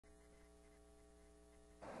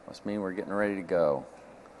Must mean we're getting ready to go.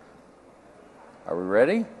 Are we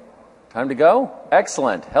ready? Time to go?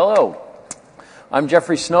 Excellent. Hello. I'm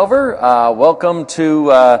Jeffrey Snover. Welcome to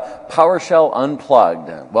PowerShell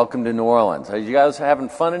Unplugged. Welcome to New Orleans. Are you guys having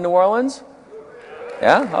fun in New Orleans?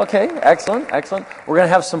 Yeah? Okay. Excellent. Excellent. We're going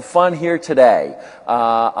to have some fun here today.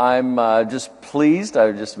 I'm just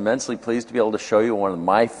immensely pleased to be able to show you one of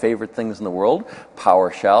my favorite things in the world,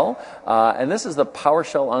 PowerShell. And this is the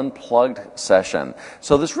PowerShell Unplugged session.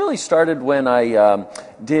 So this really started when I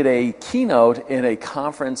did a keynote in a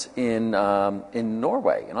conference in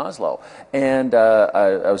Norway, in Oslo. And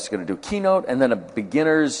I was going to do a keynote and then a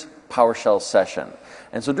beginner's PowerShell session.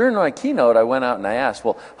 And so during my keynote, I went out and I asked,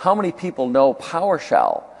 well, how many people know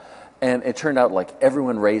PowerShell? And it turned out like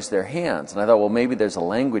everyone raised their hands. And I thought, well, maybe there's a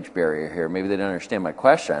language barrier here. Maybe they don't understand my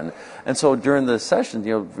question. And so during the session,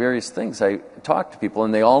 various things, I talked to people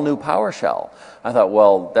and they all knew PowerShell. I thought,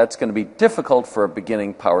 well, that's going to be difficult for a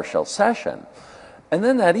beginning PowerShell session. And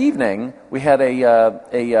then that evening, we had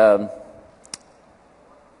what the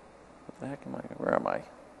heck am I? Where am I?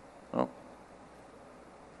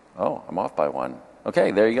 Oh, I'm off by one.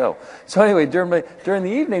 Okay, there you go. So anyway, during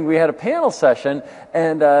the evening, we had a panel session,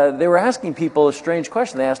 and they were asking people a strange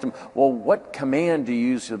question. They asked them, well, what command do you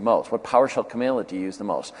use the most? What PowerShell commandlet do you use the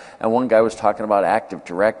most? And one guy was talking about Active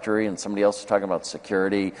Directory, and somebody else was talking about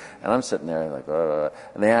security, and I'm sitting there like,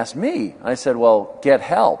 and they asked me. I said, well, get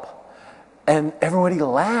help. And everybody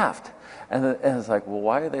laughed. And it's like, well,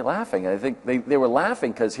 why are they laughing? I think they were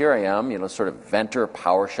laughing because here I am, sort of inventor of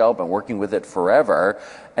PowerShell, been working with it forever,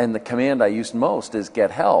 and the command I use most is get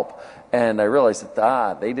help. And I realized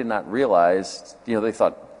that, they did not realize, they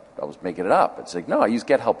thought I was making it up. It's like, no, I use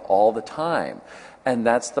get help all the time. And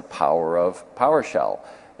that's the power of PowerShell.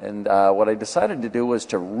 And what I decided to do was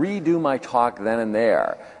to redo my talk then and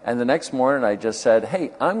there. And the next morning I just said,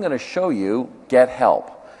 hey, I'm going to show you get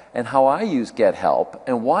help, and how I use get help,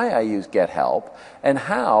 and why I use get help, and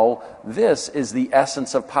how this is the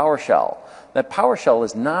essence of PowerShell. That PowerShell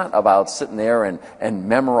is not about sitting there and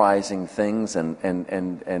memorizing things and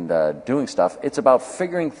doing stuff. It's about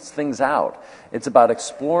figuring things out. It's about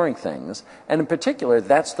exploring things. And in particular,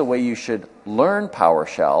 that's the way you should learn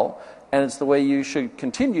PowerShell, and it's the way you should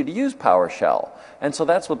continue to use PowerShell. And so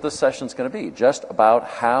that's what this session's going to be, just about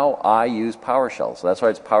how I use PowerShell. So that's why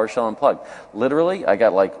it's PowerShell Unplugged. Literally, I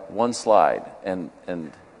got like one slide, and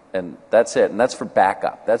that's it. And that's for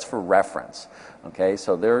backup. That's for reference. Okay,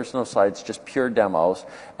 so there's no slides, just pure demos.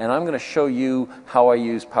 And I'm going to show you how I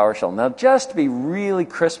use PowerShell. Now, just to be really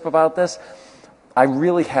crisp about this, I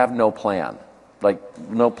really have no plan. Like,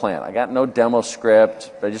 no plan. I got no demo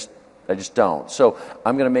script. I just don't. So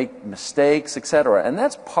I'm going to make mistakes, etc. And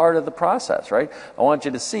that's part of the process, right? I want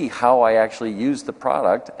you to see how I actually use the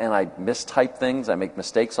product, and I mistype things. I make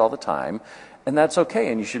mistakes all the time, and that's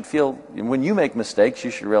okay. And you should feel, when you make mistakes,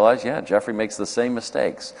 you should realize, yeah, Jeffrey makes the same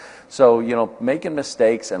mistakes. So, making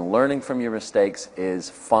mistakes and learning from your mistakes is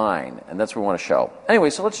fine, and that's what we want to show. Anyway,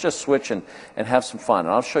 so let's just switch and have some fun,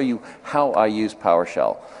 and I'll show you how I use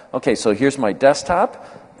PowerShell. Okay, so here's my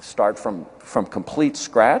desktop. Start from complete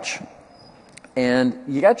scratch. And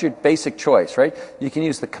you got your basic choice, right? You can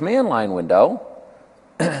use the command line window,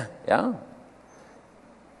 yeah?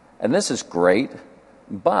 And this is great,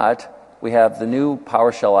 but we have the new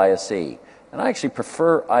PowerShell ISE. And I actually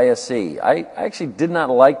prefer ISE. I actually did not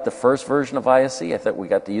like the first version of ISE. I thought we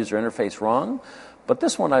got the user interface wrong. But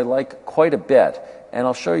this one I like quite a bit. And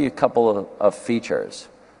I'll show you a couple of features.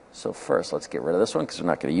 So first, let's get rid of this one because we're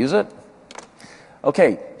not going to use it.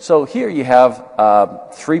 Okay, so here you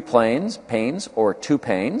have 3 panes, or 2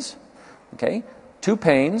 panes. Okay, 2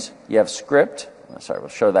 panes, you have script. Sorry, we'll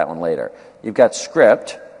show that one later. You've got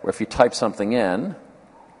script, where if you type something in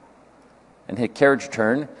and hit carriage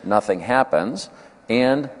return, nothing happens.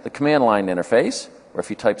 And the command line interface, where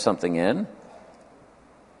if you type something in,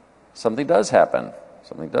 something does happen.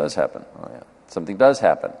 Something does happen. Oh, yeah. Something does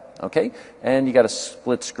happen. Okay, and you got a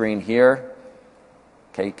split screen here.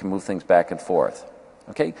 Okay, you can move things back and forth.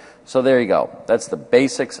 Okay, so there you go. That's the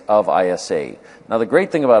basics of ISE. Now, the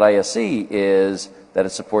great thing about ISE is that it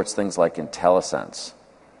supports things like IntelliSense.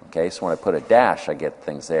 Okay, so when I put a dash, I get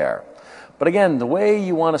things there. But again, the way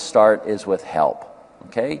you want to start is with help.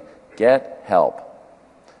 Okay, get help.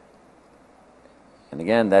 And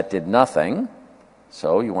again, that did nothing.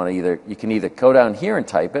 So you can either go down here and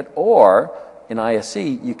type it, or in ISE,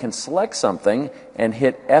 you can select something and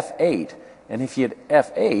hit F8. And if you hit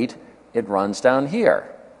F8, it runs down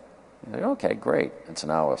here. You're like, okay, great. And so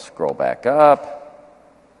now I'll scroll back up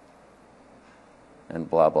and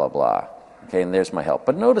blah, blah, blah. Okay, and there's my help.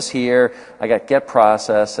 But notice here, I got get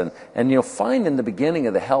process, and you'll find in the beginning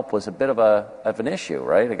of the help was a bit of an issue,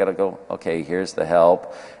 right? I got to go, okay, here's the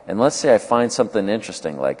help. And let's say I find something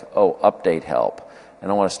interesting like, oh, update help.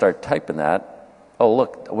 And I want to start typing that. Oh,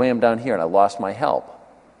 look, away I'm down here, and I lost my help.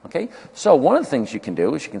 Okay, so one of the things you can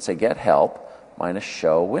do is you can say get help minus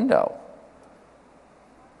show window.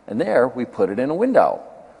 And there, we put it in a window.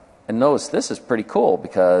 And notice this is pretty cool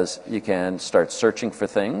because you can start searching for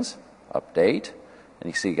things, update, and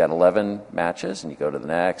you see you got 11 matches, and you go to the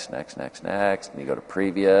next, and you go to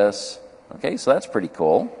previous. Okay, so that's pretty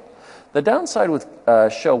cool. The downside with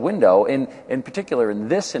show window, in particular in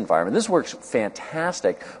this environment, this works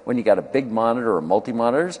fantastic when you got a big monitor or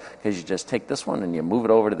multi-monitors, because you just take this one and you move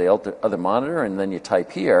it over to the other monitor, and then you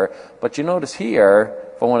type here. But you notice here,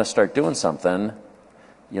 if I want to start doing something,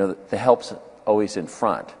 you know, the help's always in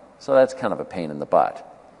front. So that's kind of a pain in the butt.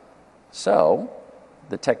 So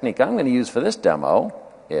the technique I'm going to use for this demo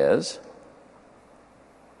is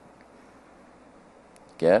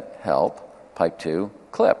get help, pipe to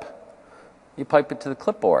clip. You pipe it to the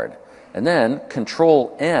clipboard. And then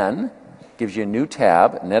Control N gives you a new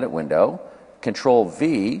tab, an edit window. Control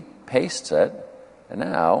V pastes it. And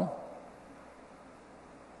now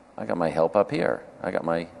I got my help up here. I got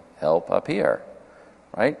my help up here.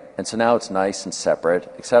 Right? And so now it's nice and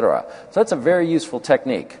separate, etc. So that's a very useful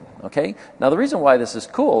technique. Okay? Now the reason why this is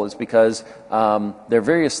cool is because there are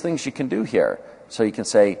various things you can do here. So you can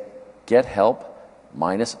say get help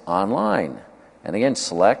minus online. And again,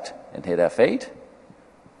 select and hit F8.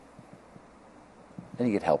 And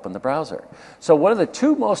you get help in the browser. So one of the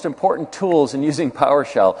two most important tools in using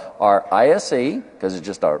PowerShell are ISE, because it's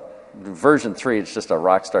just our version 3, it's just a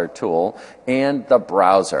rockstar tool, and the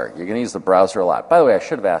browser. You're going to use the browser a lot. By the way, I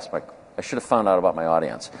should have found out about my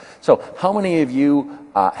audience. So how many of you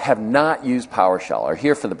have not used PowerShell, are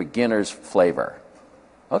here for the beginner's flavor?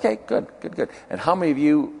 Okay, good. And how many of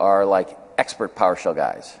you are like expert PowerShell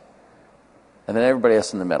guys? And then everybody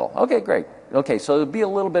else in the middle. Okay, great. Okay, so there'll be a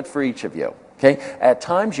little bit for each of you. Okay, at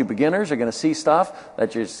times you beginners are going to see stuff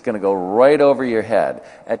that you're just going to go right over your head.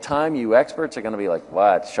 At times you experts are going to be like,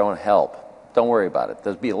 what, showing help. Don't worry about it.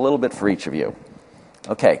 There'll be a little bit for each of you.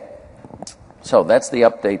 Okay, so that's the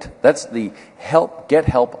update. That's the help, get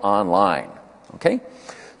help online. Okay,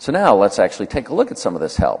 so now let's actually take a look at some of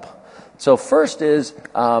this help. So first is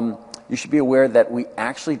you should be aware that we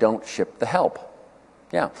actually don't ship the help.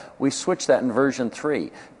 Yeah, we switched that in version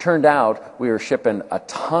 3. Turned out we were shipping a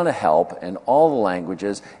ton of help in all the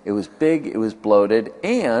languages. It was big, it was bloated,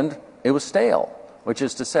 and it was stale. Which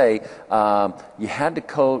is to say, you had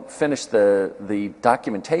to finish the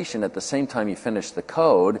documentation at the same time you finished the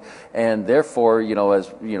code, and therefore,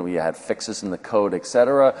 as you had fixes in the code,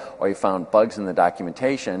 etc., or you found bugs in the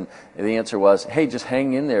documentation. The answer was, hey, just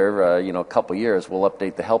hang in there, a couple years. We'll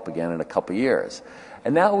update the help again in a couple years.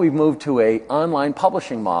 And now we've moved to an online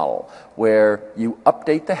publishing model where you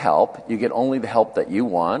update the help. You get only the help that you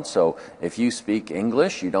want. So if you speak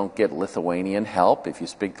English, you don't get Lithuanian help. If you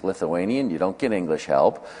speak Lithuanian, you don't get English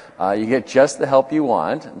help. You get just the help you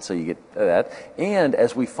want, and so you get that. And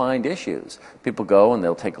as we find issues, people go and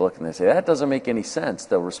they'll take a look and they say, that doesn't make any sense.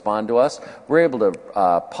 They'll respond to us. We're able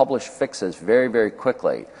to publish fixes very, very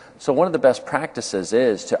quickly. So one of the best practices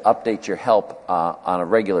is to update your help on a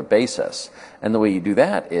regular basis. And the way you do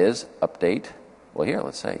that is update, well here,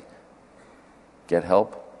 let's say, get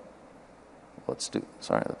help. I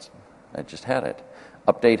just had it.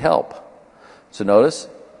 Update help. So notice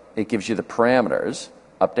it gives you the parameters,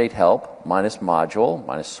 update help, minus module,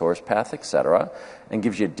 minus source path, etc., and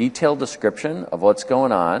gives you a detailed description of what's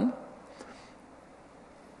going on.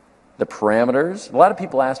 The parameters. A lot of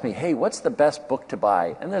people ask me, hey, what's the best book to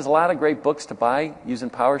buy? And there's a lot of great books to buy using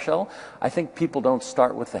PowerShell. I think people don't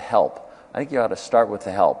start with the help. I think you ought to start with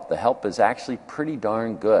the help. The help is actually pretty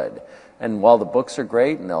darn good. And while the books are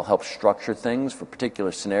great and they'll help structure things for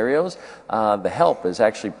particular scenarios, the help is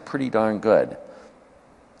actually pretty darn good.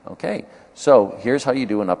 Okay, so here's how you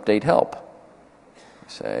do an update help.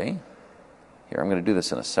 Say, here I'm going to do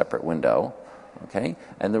this in a separate window. Okay,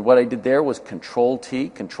 and then what I did there was Control T.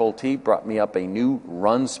 Control T brought me up a new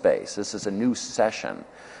run space. This is a new session.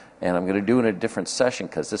 And I'm going to do it in a different session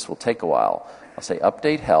because this will take a while. I'll say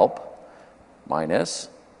update help minus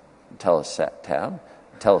tab,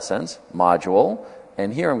 IntelliSense, module.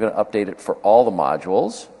 And here I'm going to update it for all the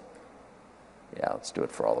modules. Yeah, let's do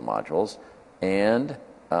it for all the modules. And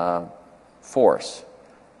force.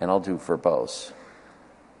 And I'll do verbose.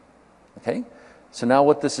 Okay? So now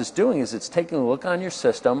what this is doing is it's taking a look on your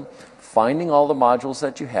system, finding all the modules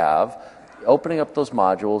that you have, opening up those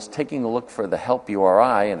modules, taking a look for the help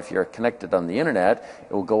URI, and if you're connected on the internet,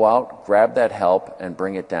 it will go out, grab that help, and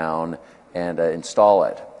bring it down and install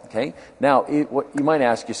it. Okay? Now, you might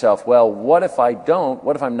ask yourself, well, what if I don't?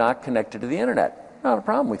 What if I'm not connected to the internet? Not a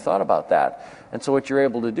problem. We thought about that. And so what you're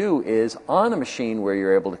able to do is, on a machine where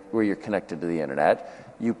you're connected to the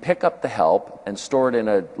internet, you pick up the help and store it in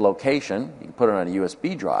a location. You can put it on a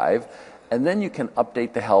USB drive, and then you can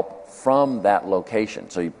update the help from that location.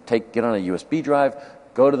 So you get on a USB drive,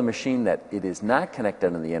 go to the machine that it is not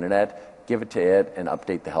connected on the internet, give it to it, and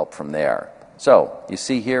update the help from there. So you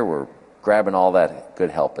see here, we're grabbing all that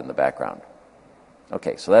good help in the background.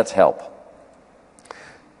 Okay, so that's help.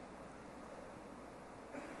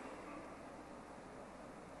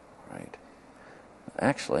 Right.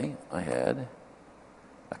 Actually, I had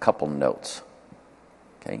a couple notes.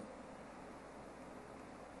 Okay.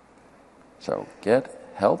 So get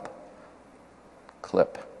help,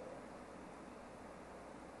 clip.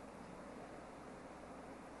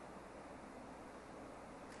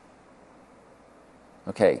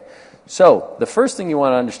 Okay, so the first thing you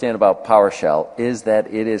want to understand about PowerShell is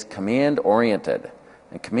that it is command-oriented.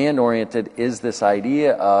 And command-oriented is this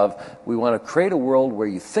idea of we want to create a world where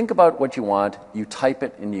you think about what you want, you type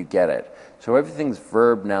it, and you get it. So everything's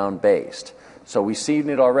verb-noun based. So we've seen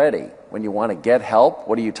it already. When you want to get help,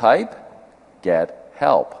 what do you type? Get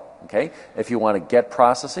help. Okay? If you want to get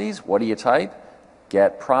processes, what do you type?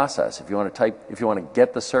 Get process. If you want to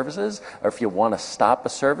get the services, or if you want to stop a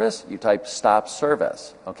service, you type stop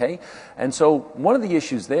service. Okay? And so one of the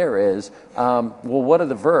issues there is, well, what are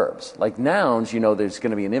the verbs? Like nouns, you know there's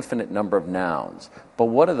going to be an infinite number of nouns. But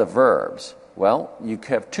what are the verbs? Well, you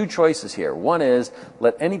have two choices here. One is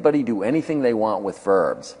let anybody do anything they want with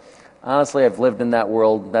verbs. Honestly, I've lived in that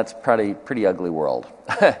world. That's pretty ugly world,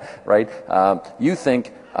 right? You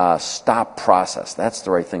think stop process. That's the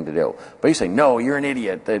right thing to do. But you say, no, you're an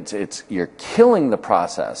idiot. You're killing the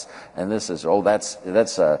process. And this is, that's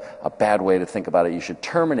a bad way to think about it. You should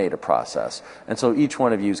terminate a process. And so each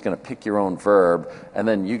one of you is going to pick your own verb, and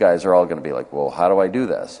then you guys are all going to be like, well, how do I do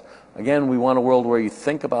this? Again, we want a world where you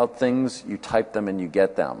think about things, you type them, and you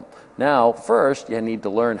get them. Now, first, you need to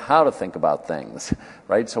learn how to think about things,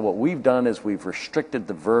 right? So what we've done is we've restricted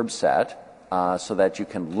the verb set so that you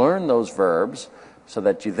can learn those verbs, so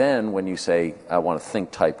that you then, when you say, I want to think,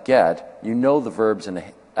 type, get, you know the verbs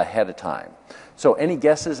ahead of time. So any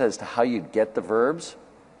guesses as to how you'd get the verbs?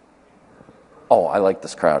 Oh, I like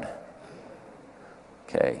this crowd.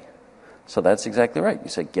 Okay. So that's exactly right. You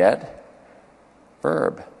say get,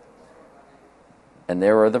 verb. And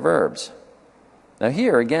there are the verbs. Now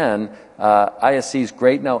here, again, ISC is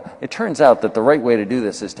great. Now, it turns out that the right way to do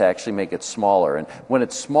this is to actually make it smaller. And when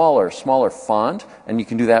it's smaller font, and you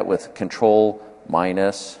can do that with Control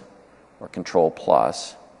minus or Control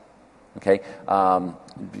plus, okay,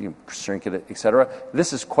 you shrink it, etc.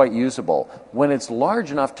 This is quite usable. When it's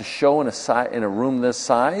large enough to show in a room this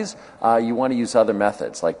size, you want to use other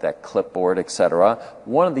methods like that clipboard, etc.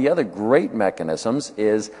 One of the other great mechanisms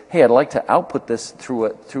is, hey, I'd like to output this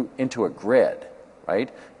into a grid,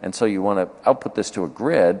 right? And so you want to output this to a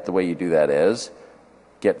grid. The way you do that is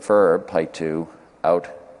get verb, pi2, out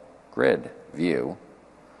grid view.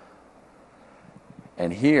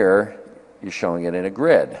 And here, you're showing it in a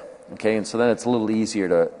grid. Okay, and so then it's a little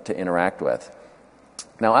easier to interact with.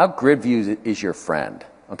 Now, out grid view is your friend.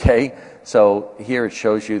 Okay, so here it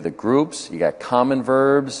shows you the groups. You got common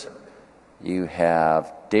verbs. You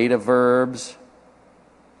have data verbs.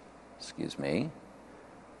 Excuse me.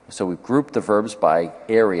 So we've grouped the verbs by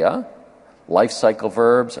area. Life cycle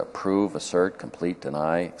verbs, approve, assert, complete,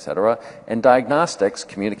 deny, etc. And diagnostics,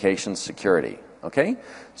 communications, security. Okay?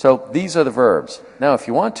 So these are the verbs. Now, if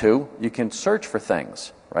you want to, you can search for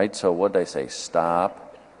things, right? So what did I say?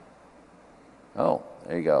 Stop. Oh,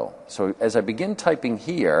 there you go. So as I begin typing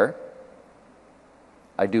here,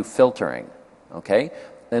 I do filtering, okay?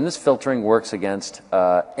 And this filtering works against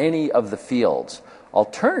any of the fields.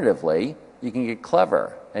 Alternatively, you can get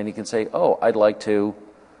clever, and you can say, oh, I'd like to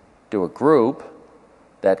do a group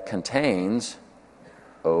that contains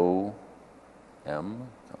O, M,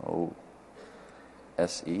 O,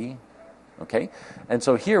 SE, okay? And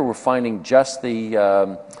so here we're finding just the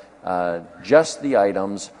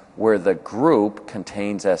items where the group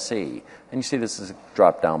contains SE. And you see this is a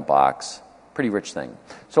drop-down box. Pretty rich thing.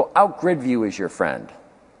 So out grid view is your friend.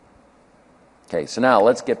 Okay, so now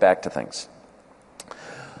let's get back to things.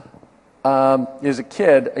 As a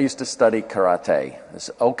kid, I used to study karate,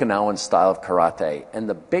 this Okinawan style of karate, and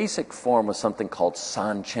the basic form was something called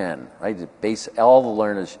Sanchen, right? All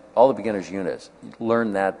the beginners units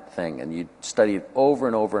learn that thing, and you study it over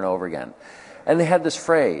and over and over again. And they had this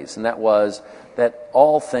phrase, and that was that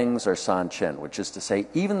all things are san-chin, which is to say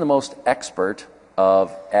even the most expert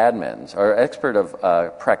of admins or expert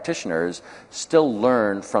of practitioners still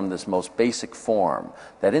learn from this most basic form.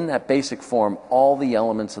 That in that basic form, all the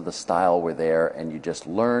elements of the style were there, and you just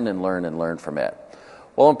learn and learn and learn from it.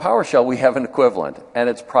 Well, in PowerShell, we have an equivalent, and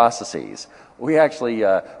it's processes. We actually,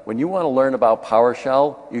 when you want to learn about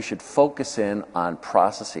PowerShell, you should focus in on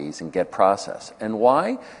processes and get process. And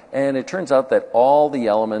why? And it turns out that all the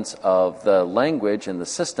elements of the language and the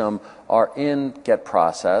system are in get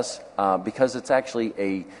process because it's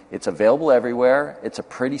actually it's available everywhere. It's a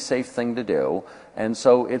pretty safe thing to do. And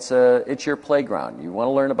so it's your playground. You want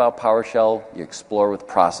to learn about PowerShell, you explore with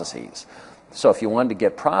processes. So if you wanted to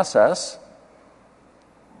get process,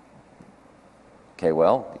 okay,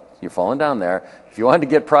 well, you're falling down there. If you wanted to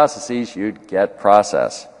get processes, you'd get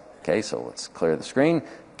process. Okay, so let's clear the screen.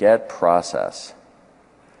 Get process.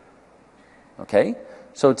 Okay,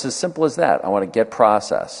 so it's as simple as that. I want to get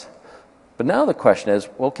process. But now the question is,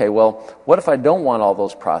 okay, well, what if I don't want all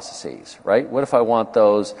those processes, right? What if I want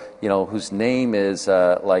those, whose name is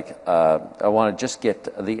I want to just get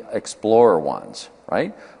the Explorer ones,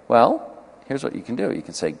 right? Well, here's what you can do. You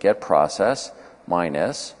can say get process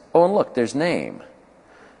minus, oh, and look, there's name.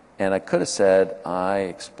 And I could have said I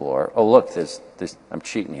explore. Oh, look, there's I'm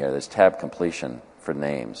cheating here. There's tab completion for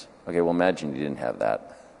names. Okay, well, imagine you didn't have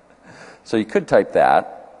that. So you could type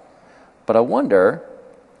that, but I wonder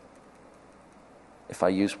if I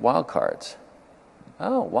use wildcards.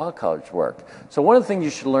 Oh, wildcards work. So one of the things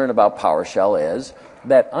you should learn about PowerShell is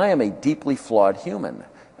that I am a deeply flawed human.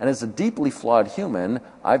 And as a deeply flawed human,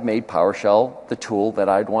 I've made PowerShell the tool that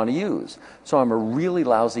I'd want to use. So I'm a really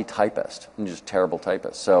lousy typist. I'm just a terrible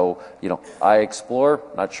typist. So, I explore,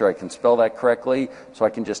 not sure I can spell that correctly, so I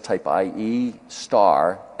can just type IE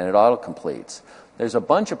star and it autocompletes. There's a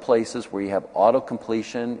bunch of places where you have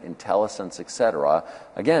auto-completion, IntelliSense, etc.,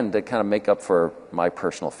 again, to kind of make up for my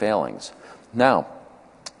personal failings. Now,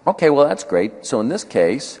 okay, well, that's great. So in this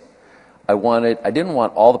case, I didn't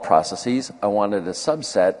want all the processes. I wanted a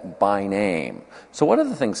subset by name. So what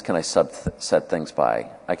other things can I subset things by?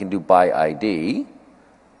 I can do by ID.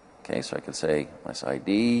 Okay, so I could say my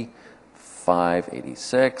ID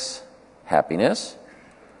 586 happiness.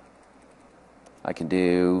 I can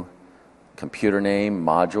do computer name,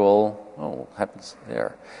 module. Oh, happens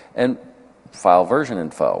there. And file version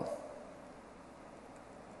info.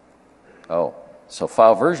 Oh, so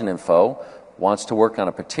file version info wants to work on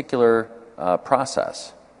a particular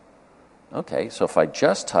process. Okay, so if I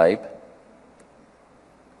just type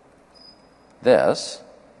this,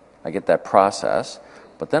 I get that process,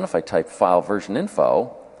 but then if I type file version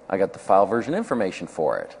info, I got the file version information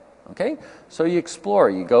for it. Okay, so you explore,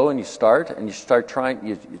 you go and you start trying,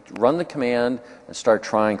 you run the command and start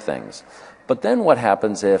trying things. But then what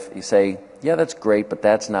happens if you say, yeah, that's great, but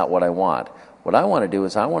that's not what I want. What I want to do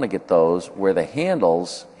is I want to get those where the handle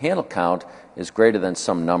count is greater than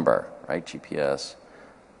some number, right? GPS.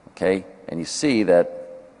 Okay, and you see that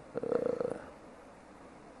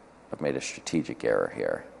I've made a strategic error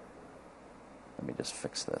here. Let me just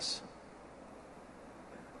fix this.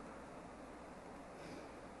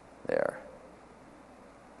 There.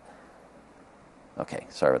 Okay,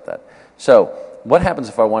 sorry about that. So what happens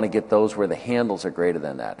if I want to get those where the handles are greater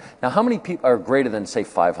than that? Now, how many people are greater than, say,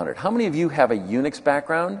 500? How many of you have a Unix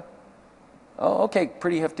background? Oh, okay,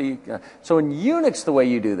 pretty hefty. So in Unix, the way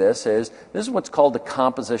you do this is what's called the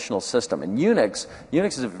compositional system. In Unix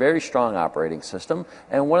is a very strong operating system,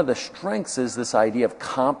 and one of the strengths is this idea of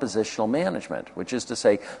compositional management, which is to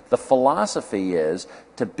say the philosophy is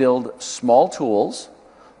to build small tools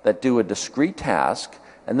that do a discrete task,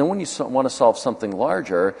 and then when you want to solve something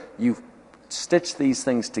larger, you stitch these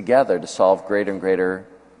things together to solve greater and greater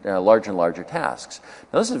larger and larger tasks.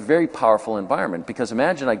 Now, this is a very powerful environment because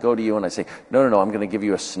imagine I go to you and I say, no, I'm going to give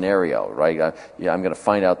you a scenario, right? I'm going to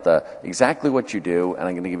find out exactly what you do, and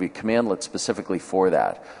I'm going to give you a commandlet specifically for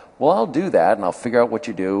that. Well, I'll do that, and I'll figure out what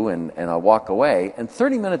you do, and I'll walk away. And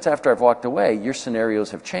 30 minutes after I've walked away, your scenarios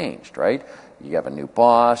have changed, right? You have a new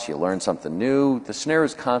boss, you learn something new, the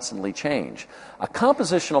scenarios constantly change. A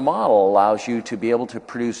compositional model allows you to be able to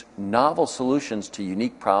produce novel solutions to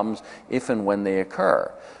unique problems if and when they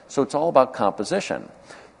occur. So it's all about composition.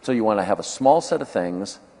 So you want to have a small set of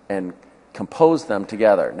things and compose them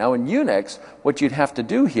together. Now in Unix, what you'd have to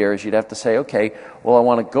do here is you'd have to say, okay, well, I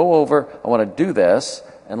want to do this,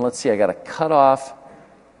 and let's see, I got to cut off.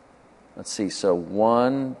 Let's see, so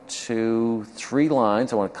 1, 2, 3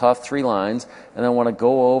 lines. I want to cut off 3 lines, and then I want to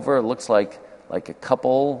go over, it looks like a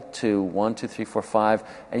couple to 1, 2, 3, 4, 5,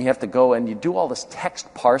 and you have to go and you do all this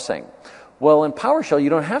text parsing. Well, in PowerShell, you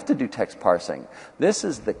don't have to do text parsing. This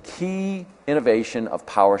is the key innovation of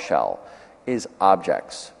PowerShell, is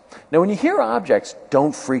objects. Now, when you hear objects,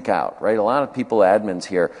 don't freak out, right? A lot of people, admins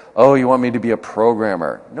here, oh, you want me to be a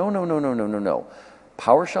programmer. No, no, no, no, no, no, no.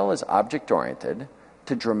 PowerShell is object-oriented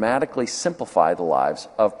to dramatically simplify the lives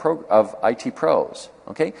of IT pros,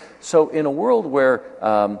 okay? So in a world where,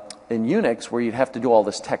 in Unix, where you'd have to do all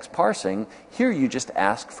this text parsing, here you just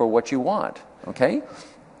ask for what you want, okay?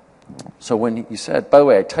 So when you said, by the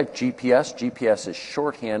way, I typed GPS, GPS is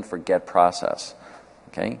shorthand for get process,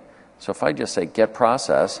 okay? So if I just say get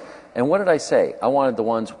process, and what did I say? I wanted the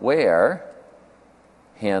ones where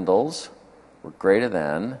handles were greater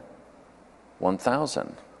than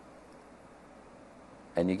 1,000.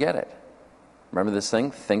 And you get it. Remember this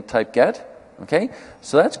thing, think, type, get? Okay?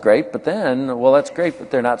 So that's great, but then, well, that's great, but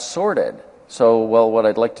they're not sorted. So, well, what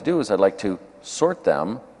I'd like to do is I'd like to sort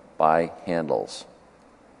them by handles.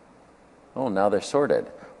 Oh, now they're sorted.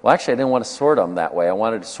 Well, actually, I didn't want to sort them that way. I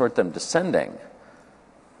wanted to sort them descending.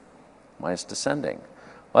 Minus descending.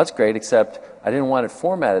 Well, that's great, except I didn't want it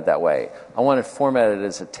formatted that way. I wanted it formatted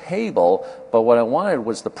as a table, but what I wanted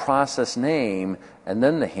was the process name and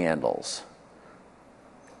then the handles.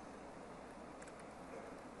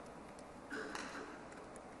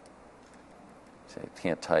 See, I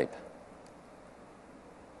can't type.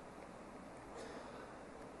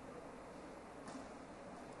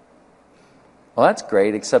 Well, that's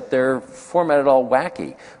great, except they're formatted all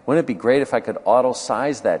wacky. Wouldn't it be great if I could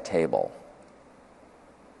auto-size that table?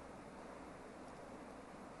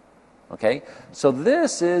 Okay, so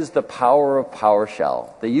this is the power of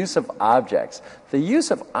PowerShell, the use of objects. The use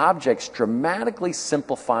of objects dramatically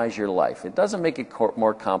simplifies your life. It doesn't make it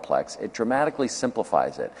more complex. It dramatically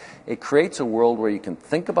simplifies it. It creates a world where you can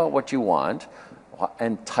think about what you want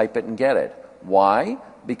and type it and get it. Why?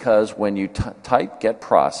 Because when you type get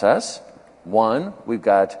process, one, we've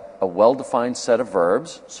got a well-defined set of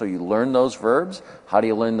verbs, so you learn those verbs. How do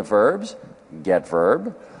you learn the verbs? Get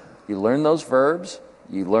verb. You learn those verbs.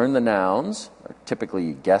 You learn the nouns, or typically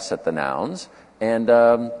you guess at the nouns, and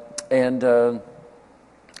then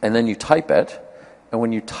you type it. And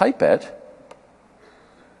when you type it,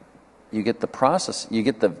 you get the process, you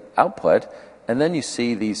get the output, and then you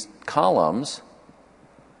see these columns,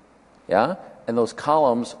 yeah? And those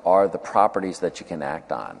columns are the properties that you can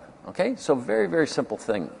act on. Okay, so very, very simple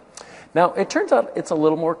thing. Now, it turns out it's a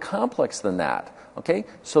little more complex than that. Okay,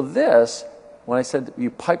 so this, when I said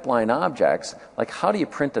you pipeline objects, like how do you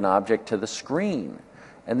print an object to the screen?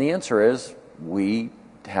 And the answer is we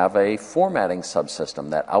have a formatting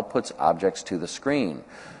subsystem that outputs objects to the screen.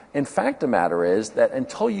 In fact, the matter is that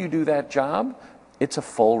until you do that job, it's a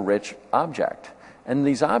full, rich object. And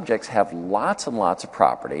these objects have lots and lots of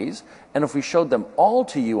properties, and if we showed them all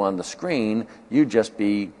to you on the screen, you'd just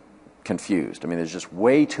be confused. I mean, there's just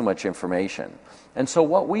way too much information. And so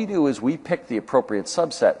what we do is we pick the appropriate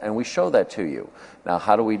subset and we show that to you. Now,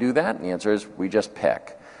 how do we do that? And the answer is we just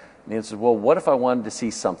pick. And the answer is, well, what if I wanted to see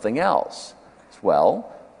something else?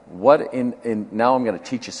 Well, now I'm going to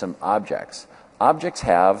teach you some objects. Objects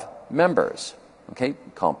have members. Okay,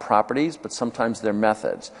 we call them properties, but sometimes they're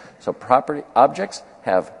methods. So objects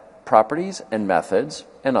have properties and methods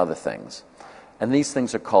and other things. And these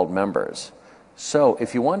things are called members. So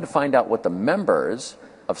if you wanted to find out what the members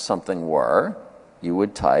of something were, you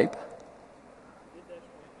would type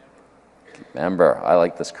member. I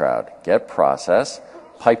like this crowd. Get process,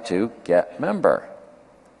 pipe to get member.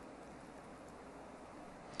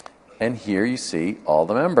 And here you see all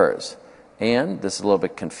the members. And this is a little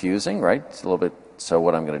bit confusing, right? It's a little bit. So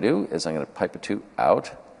what I'm going to do is I'm going to pipe it to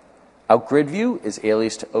out. Out grid view is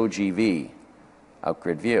alias to OGV. Out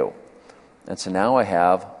grid view. And so now I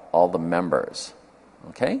have all the members.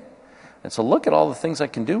 Okay? And so look at all the things I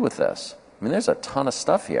can do with this. I mean, there's a ton of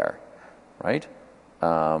stuff here, right?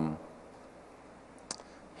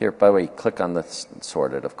 Here, by the way, you click on the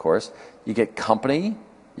sorted, of course. You get company.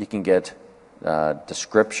 You can get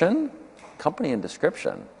description. Company and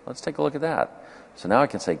description. Let's take a look at that. So now I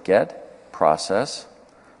can say get, process,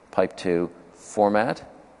 pipe to format,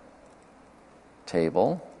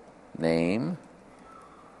 table, name,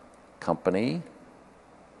 company,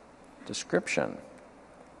 description.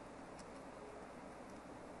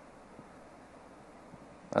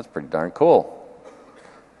 That's pretty darn cool.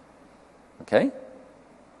 Okay?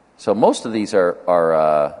 So most of these are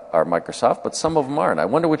Microsoft, but some of them aren't. I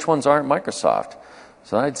wonder which ones aren't Microsoft.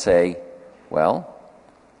 So I'd say, well,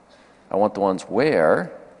 I want the ones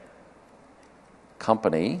where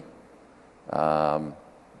company, not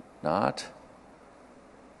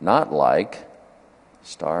like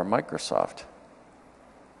star Microsoft.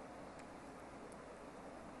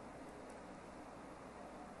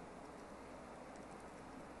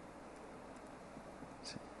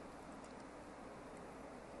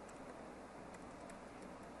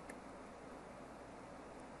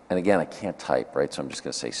 And again, I can't type, right? So I'm just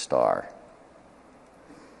going to say star.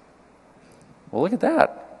 Well, look at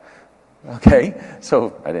that. Okay,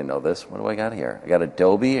 so I didn't know this. What do I got here? I got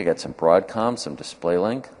Adobe, I got some Broadcom, some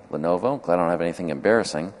DisplayLink, Lenovo. Glad I don't have anything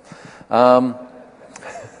embarrassing. I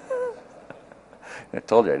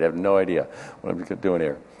told you I'd have no idea what I'm doing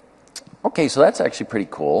here. Okay, so that's actually pretty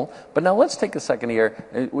cool. But now let's take a second here.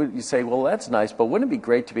 You say, well, that's nice, but wouldn't it be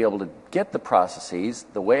great to be able to get the processes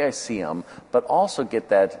the way I see them, but also get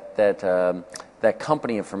that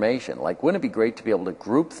company information? Like, wouldn't it be great to be able to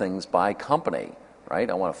group things by company, right?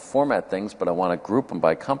 I want to format things, but I want to group them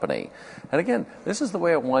by company. And again, this is the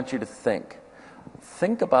way I want you to think.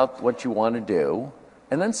 Think about what you want to do,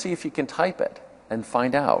 and then see if you can type it and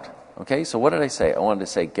find out. Okay, so what did I say? I wanted to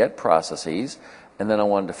say get processes, and then I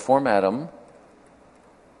wanted to format them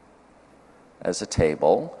as a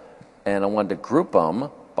table, and I wanted to group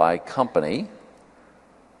them by company.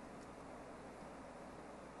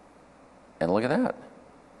 And look at that.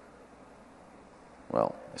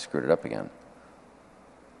 Well, I screwed it up again.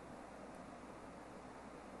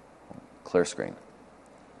 Clear screen.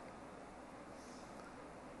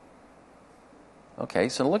 Okay,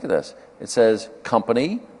 so look at this. It says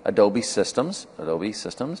company, Adobe Systems,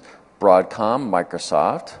 Broadcom,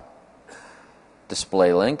 Microsoft,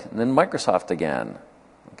 DisplayLink, and then Microsoft again.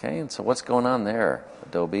 Okay, and so what's going on there?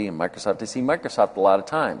 Adobe and Microsoft. I see Microsoft a lot of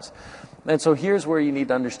times. And so here's where you need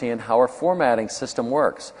to understand how our formatting system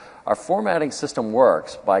works. Our formatting system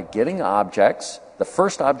works by getting objects. The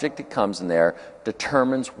first object that comes in there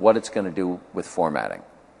determines what it's going to do with formatting.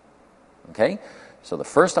 Okay? So the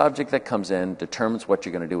first object that comes in determines what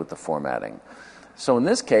you're going to do with the formatting. So in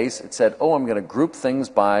this case, it said, oh, I'm going to group things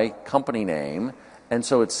by company name. And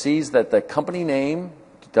so it sees that the company name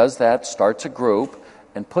does that, starts a group,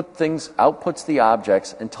 and outputs the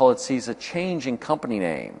objects until it sees a change in company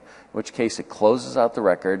name, in which case it closes out the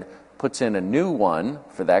record, puts in a new one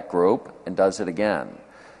for that group, and does it again.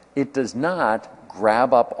 It does not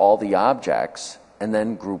grab up all the objects and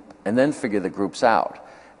then figure the groups out.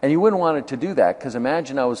 And you wouldn't want it to do that, because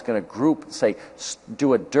imagine I was going to group, say,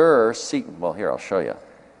 do a dir, well, here, I'll show you.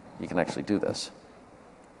 You can actually do this.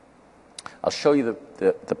 I'll show you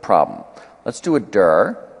the problem. Let's do a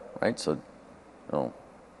dir, right? So, oh,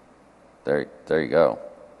 there you go.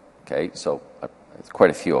 Okay, so it's quite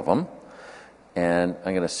a few of them. And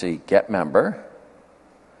I'm going to see get member.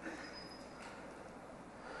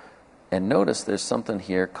 And notice there's something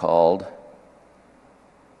here called,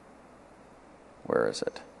 where is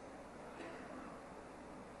it?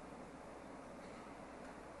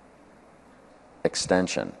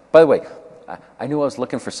 Extension. By the way, I knew I was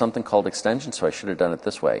looking for something called extension, so I should have done it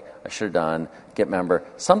this way. I should have done get member,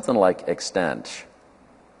 something like extend.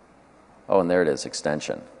 Oh, and there it is,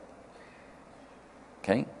 extension.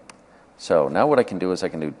 Okay? So now what I can do is I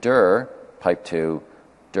can do dir, pipe to,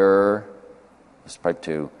 dir, let's pipe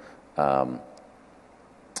to,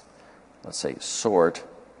 let's say sort,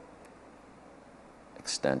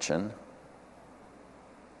 extension.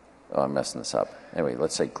 Oh, I'm messing this up. Anyway,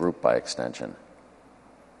 let's say group by extension.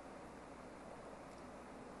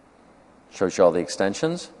 Shows you all the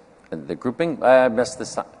extensions and the grouping. I messed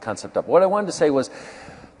this concept up. What I wanted to say was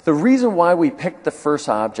the reason why we picked the first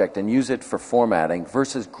object and use it for formatting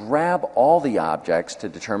versus grab all the objects to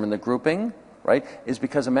determine the grouping, right, is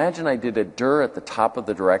because imagine I did a dir at the top of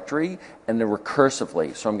the directory and then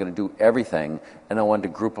recursively. So I'm going to do everything, and I wanted to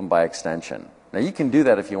group them by extension. Now, you can do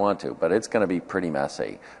that if you want to, but it's going to be pretty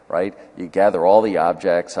messy, right? You gather all the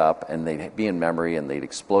objects up, and they'd be in memory, and they'd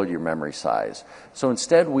explode your memory size. So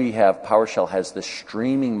instead, PowerShell has this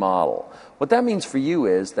streaming model. What that means for you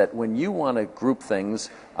is that when you want to group things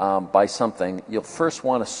by something, you'll first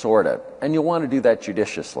want to sort it, and you'll want to do that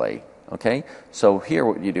judiciously, okay? So here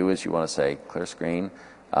what you do is you want to say, clear screen,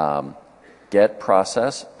 get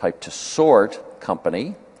process, pipe to sort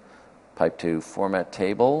company, pipe to format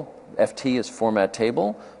table, FT is format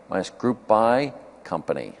table, minus group by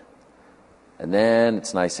company. And then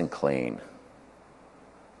it's nice and clean.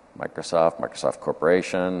 Microsoft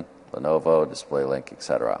Corporation, Lenovo, DisplayLink,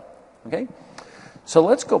 etc. Okay? So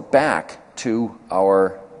let's go back to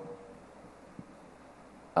our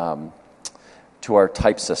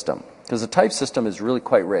type system, because the type system is really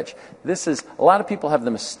quite rich. A lot of people have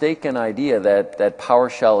the mistaken idea that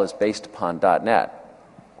PowerShell is based upon .NET.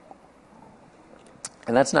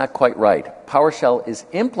 And that's not quite right. PowerShell is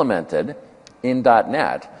implemented in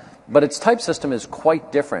 .NET, but its type system is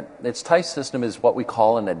quite different. Its type system is what we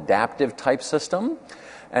call an adaptive type system.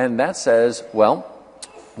 And that says, well,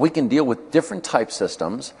 we can deal with different type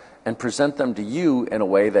systems and present them to you in a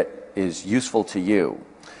way that is useful to you.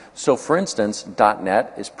 So for instance,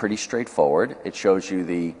 .NET is pretty straightforward. It shows you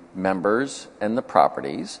the members and the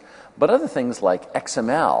properties. But other things like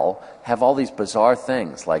XML have all these bizarre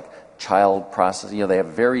things like child process. They have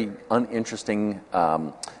very uninteresting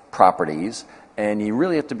properties, and you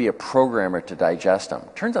really have to be a programmer to digest them.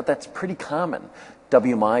 Turns out that's pretty common.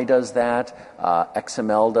 WMI does that,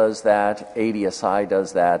 XML does that, ADSI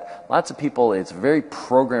does that. Lots of people, it's a very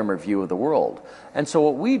programmer view of the world. And so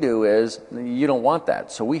what we do is, you don't want that.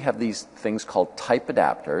 So we have these things called type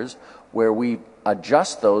adapters where we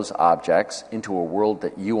adjust those objects into a world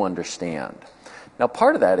that you understand. Now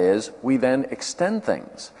part of that is we then extend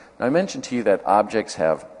things. Now I mentioned to you that objects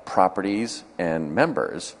have properties and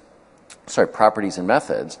properties and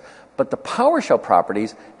methods. But the PowerShell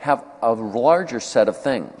properties have a larger set of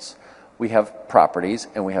things. We have properties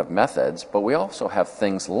and we have methods, but we also have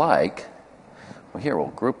things like, well, here we'll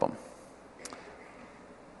group them.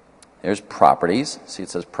 There's properties. See, it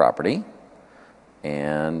says property.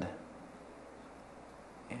 And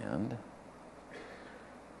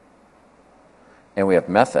we have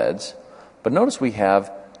methods. But notice we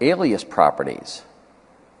have alias properties.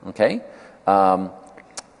 Okay?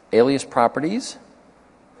 Alias properties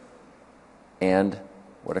and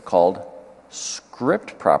what are called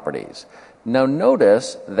script properties. Now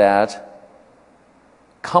notice that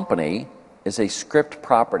company is a script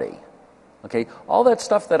property. Okay, all that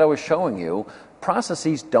stuff that I was showing you,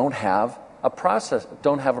 processes don't have a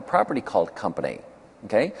property called company.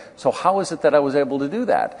 Okay, so how is it that I was able to do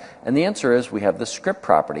that? And the answer is we have the script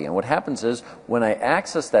property. And what happens is when I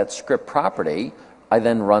access that script property, I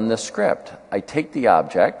then run the script. I take the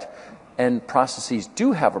object, and processes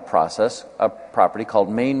do have a property called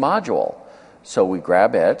main module. So we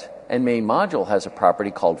grab it, and main module has a property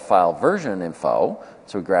called file version info.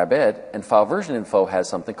 So we grab it, and file version info has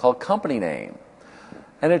something called company name.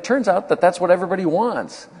 And it turns out that that's what everybody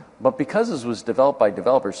wants. But because this was developed by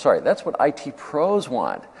developers, that's what IT pros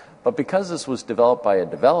want. But because this was developed by a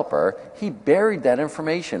developer, he buried that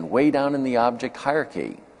information way down in the object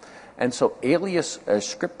hierarchy. And so alias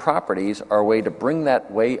script properties are a way to bring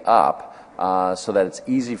that way up so that it's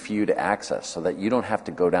easy for you to access, so that you don't have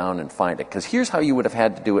to go down and find it. Because here's how you would have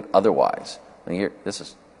had to do it otherwise. And here, put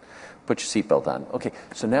your seatbelt on. Okay,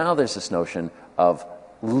 so now there's this notion of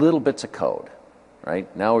little bits of code, right?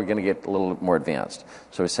 Now we're going to get a little more advanced.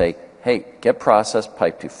 So we say, hey, get process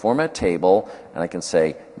pipe to format table, and I can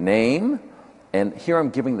say name, and here I'm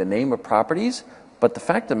giving the name of properties, but the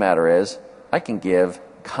fact of the matter is I can give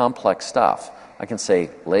complex stuff. I can say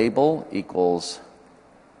label equals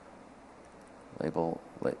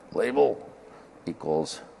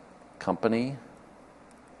company,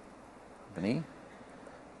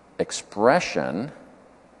 expression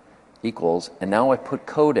equals, and now I put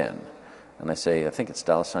code in, and I say, I think it's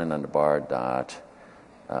 $_ dot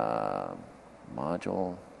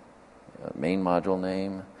module, main module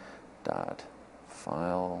name dot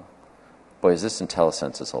file. Boy, is this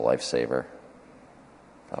IntelliSense is a lifesaver.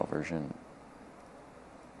 File version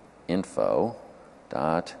info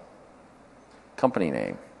dot company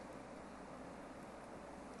name.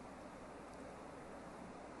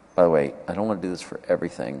 By the way, I don't want to do this for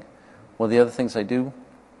everything. One of the other things I do,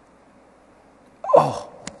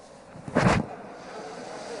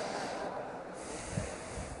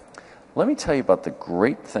 let me tell you about the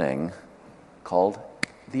great thing called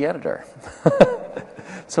the editor.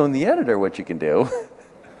 So in the editor, what you can do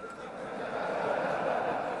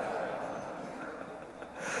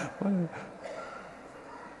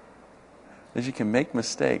is you can make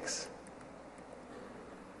mistakes.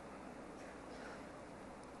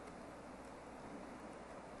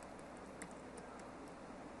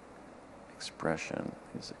 Expression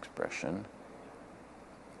is expression.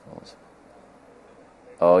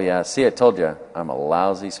 Oh yeah, see, I told you, I'm a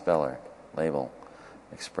lousy speller. Label,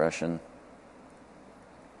 expression.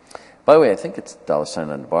 By the way, I think it's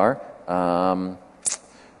 $_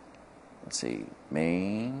 let's see,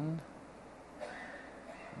 main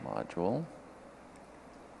module.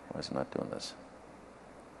 Why is it not doing this?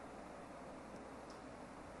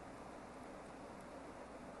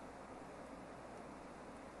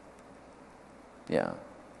 Yeah.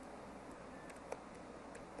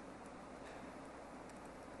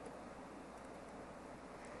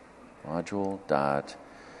 Module dot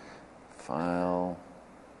file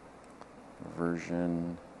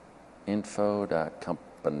version info dot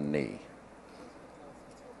company.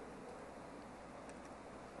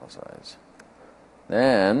 Size.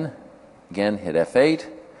 Then again hit F8,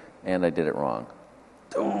 and I did it wrong.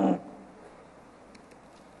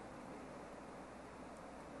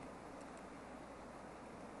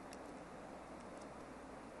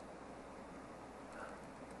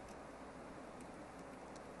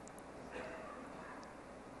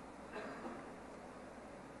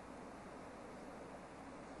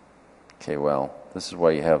 Okay, well, this is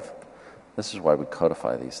why we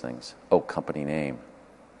codify these things. Oh, company name.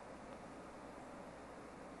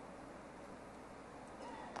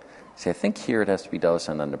 See, I think here it has to be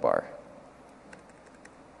 $underbar.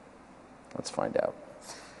 Let's find out.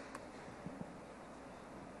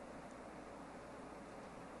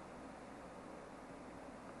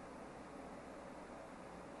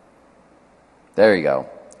 There you go.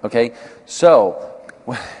 Okay, so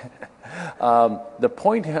the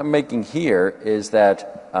point I'm making here is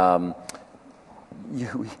that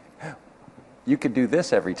you could do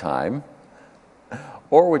this every time,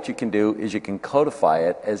 or what you can do is you can codify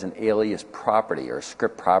it as an alias property or a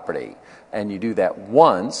script property, and you do that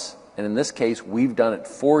once, and in this case we've done it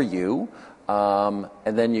for you, and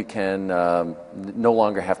then you can no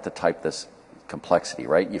longer have to type this complexity,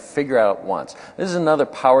 right? You figure out once. This is another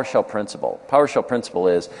PowerShell principle. PowerShell principle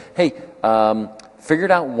is, hey, figure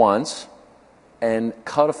it out once and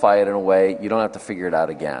codify it in a way you don't have to figure it out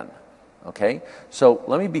again. Okay? So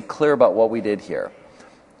let me be clear about what we did here.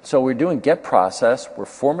 So we're doing get process, we're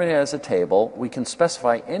formatting it as a table, we can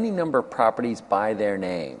specify any number of properties by their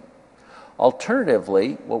name.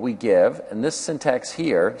 Alternatively, what we give, and this syntax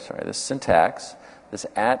here, this @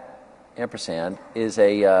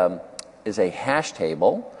 is a hash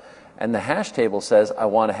table, and the hash table says I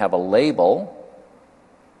want to have a label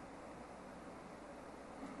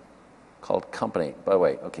called company. By the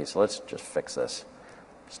way, okay, so let's just fix this.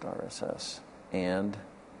 *SS and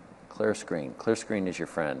clear screen. Clear screen is your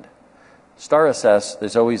friend. *SS,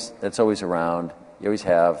 it's always around. You always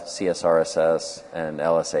have CSRSS and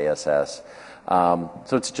LSASS.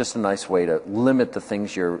 So it's just a nice way to limit the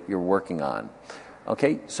things you're working on.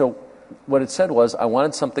 Okay, so what it said was I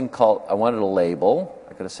wanted a label.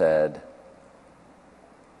 I could have said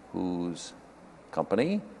whose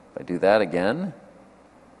company. If I do that again,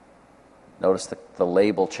 notice the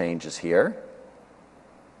label changes here.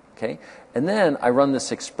 Okay, and then I run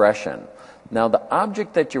this expression. Now the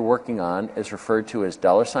object that you're working on is referred to as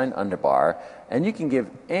 $underbar, and you can give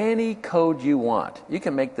any code you want. You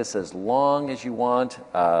can make this as long as you want.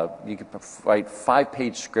 You can write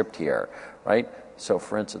 5-page script here, right? So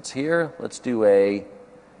for instance here, let's do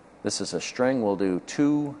this is a string, we'll do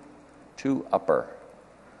to upper.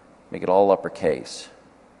 Make it all uppercase,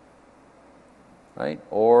 right?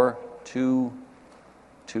 Or to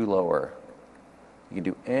lower. You can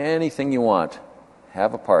do anything you want.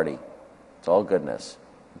 Have a party. It's all goodness,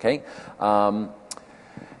 okay?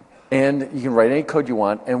 And you can write any code you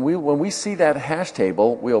want, and when we see that hash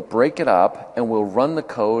table, we'll break it up, and we'll run the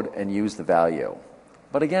code and use the value.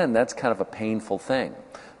 But again, that's kind of a painful thing.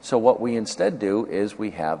 So what we instead do is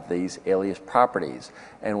we have these alias properties.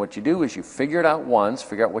 And what you do is you figure it out once,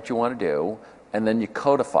 figure out what you want to do, and then you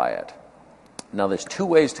codify it. Now there's 2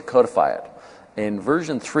 ways to codify it. In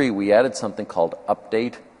version 3, we added something called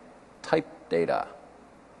update type data.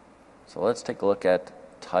 So let's take a look at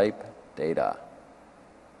type data.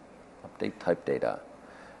 Update type data.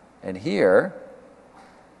 And here,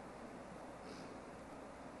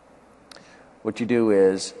 what you do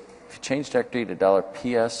is, if you change directory to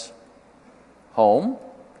 $PS home,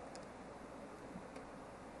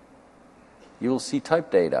 you will see type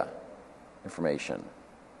data information.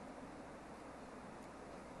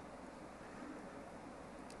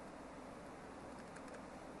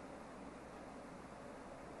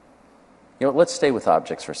 You know, let's stay with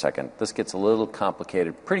objects for a second. This gets a little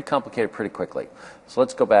complicated pretty quickly. So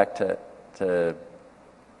let's go back let's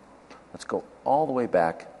go all the way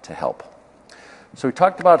back to help. So we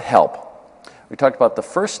talked about help. We talked about the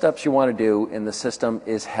first steps you want to do in the system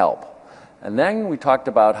is help. And then we talked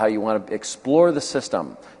about how you want to explore the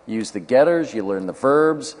system. You use the getters, you learn the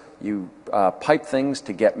verbs, you pipe things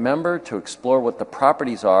to get member, to explore what the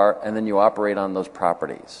properties are, and then you operate on those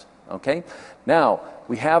properties. Okay? Now,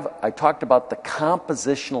 I talked about the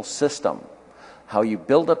compositional system, how you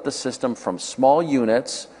build up the system from small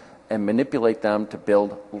units and manipulate them to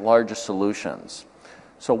build larger solutions.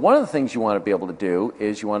 So one of the things you want to be able to do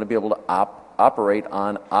is you want to be able to operate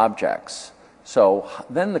on objects. So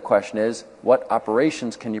then the question is, what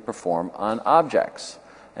operations can you perform on objects?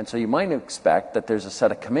 And so you might expect that there's a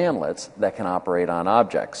set of commandlets that can operate on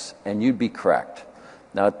objects, and you'd be correct.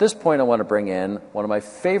 Now at this point I want to bring in one of my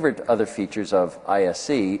favorite other features of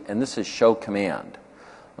ISC, and this is show command.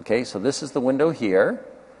 Okay, so this is the window here,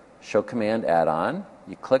 show command add-on.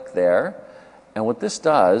 You click there, and what this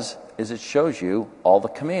does is it shows you all the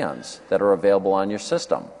commands that are available on your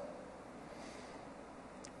system.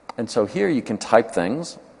 And so here you can type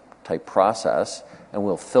things, type process, and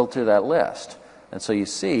we'll filter that list. And so you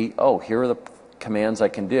see, oh, here are the commands I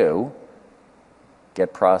can do.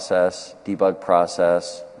 get process, debug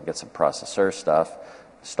process, get some processor stuff,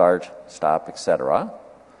 start, stop, etc.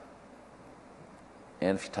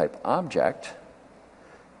 And if you type object,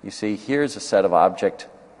 you see here's a set of object,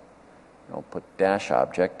 I'll put dash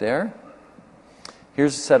object there.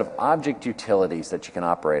 Here's a set of object utilities that you can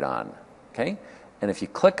operate on, okay? And if you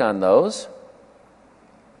click on those,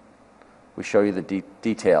 we show you the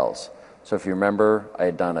details. So if you remember, I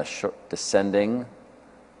had done a descending,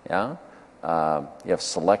 yeah? You have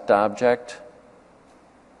select object,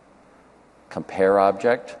 compare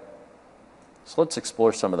object. So let's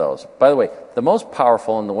explore some of those. By the way, the most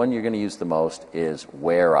powerful and the one you're going to use the most is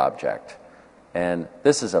where object. And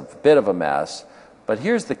this is a bit of a mess, but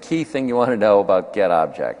here's the key thing you want to know about get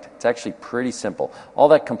object. It's actually pretty simple. All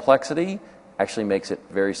that complexity actually makes it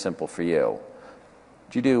very simple for you.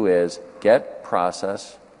 What you do is get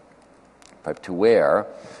process, pipe to where,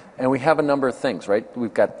 and we have a number of things, right?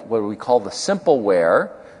 We've got what we call the simple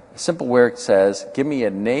where. Simple where says, give me a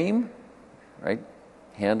name, right?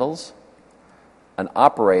 Handles, an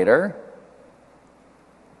operator,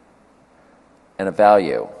 and a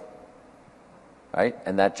value, right?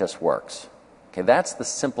 And that just works. Okay, that's the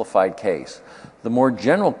simplified case. The more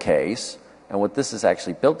general case, and what this is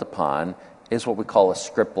actually built upon, is what we call a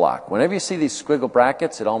script block. Whenever you see these squiggle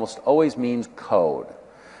brackets, it almost always means code.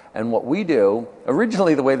 And what we do,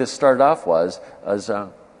 originally the way this started off was, I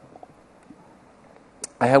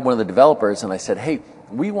had one of the developers and I said, hey,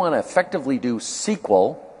 we want to effectively do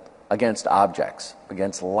SQL against objects,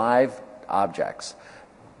 against live objects.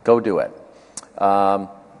 Go do it.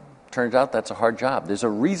 Turns out that's a hard job. There's a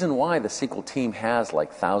reason why the SQL team has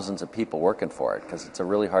like thousands of people working for it, because it's a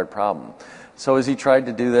really hard problem. So as he tried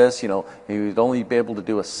to do this, he would only be able to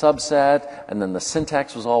do a subset, and then the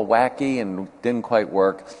syntax was all wacky and didn't quite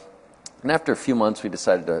work. And after a few months, we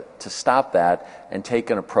decided to stop that and take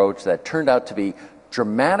an approach that turned out to be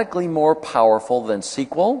dramatically more powerful than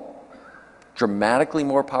SQL, dramatically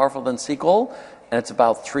more powerful than SQL, and it's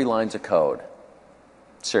about 3 lines of code.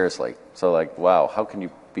 Seriously. So like, wow, how can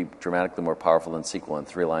you be dramatically more powerful than SQL in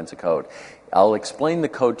 3 lines of code? I'll explain the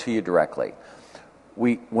code to you directly.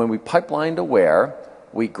 When we pipeline to where,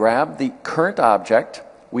 we grab the current object,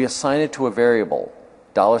 we assign it to a variable,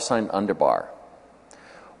 $underbar.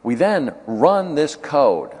 We then run this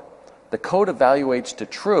code. The code evaluates to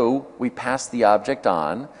true, we pass the object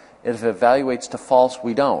on. If it evaluates to false,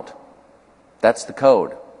 we don't. That's the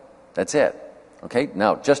code. That's it. Okay,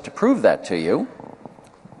 now just to prove that to you,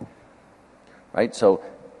 right, so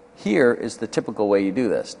here is the typical way you do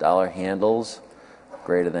this. $handles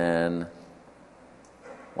greater than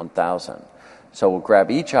 1,000. So we'll grab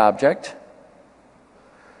each object,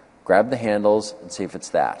 grab the handles, and see if it's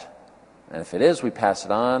that. And if it is, we pass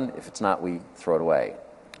it on. If it's not, we throw it away.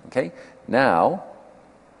 Okay? Now,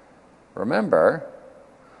 remember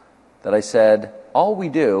that I said all we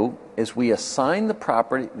do is we assign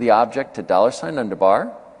the object to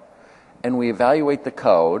 $underbar, and we evaluate the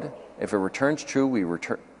code. If it returns true, we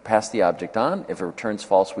pass the object on. If it returns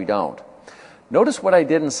false, we don't. Notice what I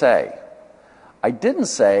didn't say. I didn't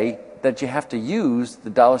say that you have to use the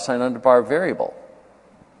 $underbar variable.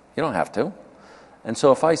 You don't have to. And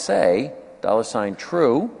so if I say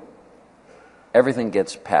 $true, everything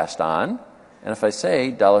gets passed on. And if I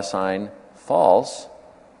say $false,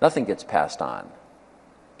 nothing gets passed on.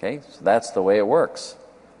 Okay, so that's the way it works.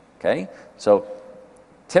 Okay, so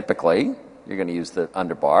typically you're going to use the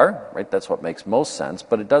underbar, right? That's what makes most sense,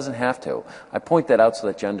 but it doesn't have to. I point that out so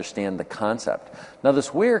that you understand the concept. Now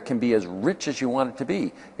this where can be as rich as you want it to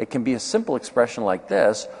be. It can be a simple expression like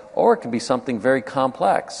this, or it can be something very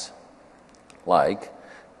complex, like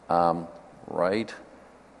write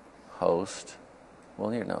host. Well,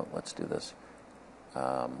 here, no, let's do this.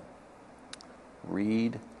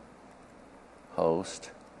 Read host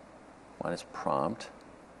minus prompt.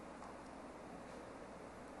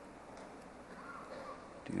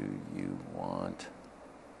 Do you want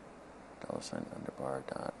 $underbar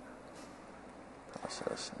dot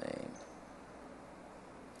process name?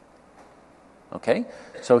 Okay,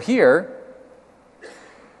 so here it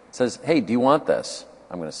says, hey, do you want this?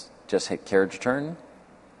 I'm going to just hit carriage return.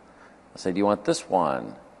 I'll say, do you want this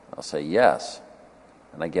one? I'll say yes,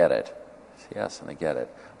 and I get it. Yes, and I get it.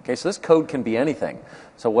 Okay, so this code can be anything.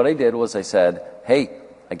 So what I did was I said, hey,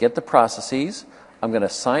 I get the processes. I'm going to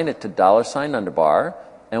assign it to $underbar.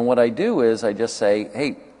 And what I do is I just say,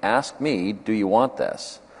 hey, ask me, do you want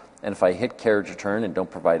this? And if I hit carriage return and don't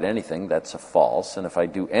provide anything, that's a false. And if I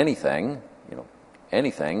do anything,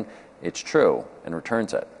 anything, it's true and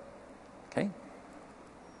returns it. Okay?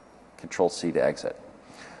 Control C to exit.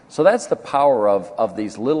 So that's the power of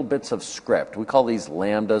these little bits of script. We call these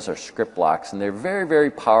lambdas or script blocks, and they're very,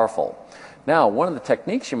 very powerful. Now, one of the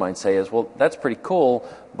techniques you might say is, well, that's pretty cool,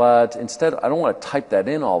 but instead I don't want to type that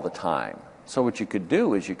in all the time. So what you could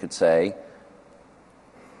do is you could say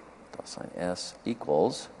 $s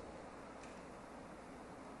equals,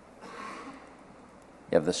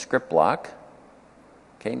 you have the script block.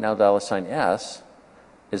 Okay, now $s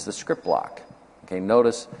is the script block. Okay,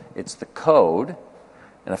 notice it's the code,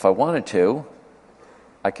 and if I wanted to,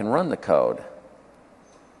 I can run the code.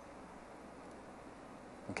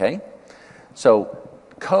 Okay? So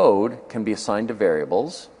code can be assigned to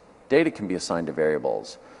variables. Data can be assigned to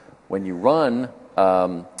variables. When you run,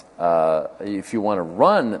 if you want to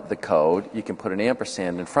run the code, you can put an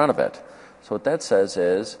ampersand in front of it. So what that says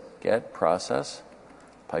is get process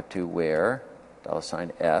pipe to where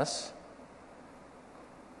 $s,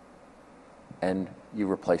 and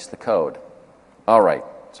you replace the code. All right,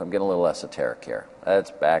 so I'm getting a little esoteric here. Let's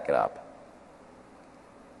back it up.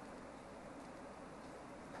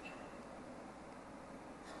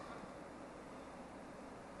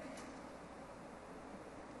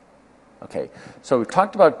 Okay, so we've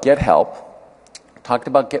talked about get help, talked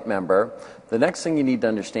about get member. The next thing you need to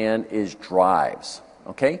understand is drives.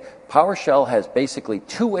 Okay, PowerShell has basically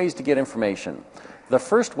two ways to get information. The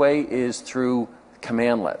first way is through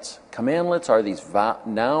commandlets. Commandlets are these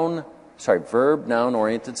verb-noun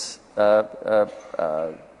oriented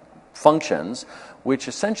functions which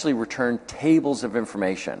essentially return tables of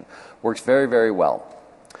information. Works very, very well.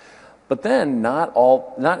 But then not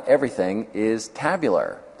everything is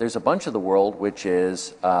tabular. There's a bunch of the world which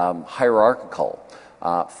is hierarchical.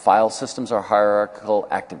 File systems are hierarchical,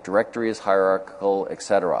 Active Directory is hierarchical,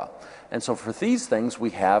 etc. And so for these things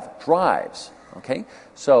we have drives. Okay,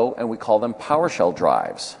 so, and we call them PowerShell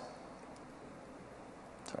drives.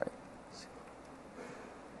 Sorry.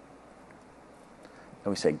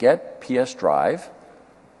 And we say get PS drive.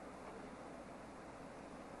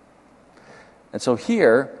 And so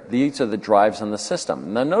here, these are the drives in the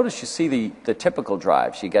system. Now notice you see the typical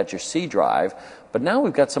drives. You got your C drive, but now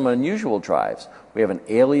we've got some unusual drives. We have an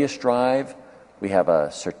alias drive, we have a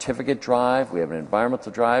certificate drive, we have an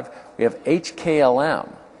environmental drive, we have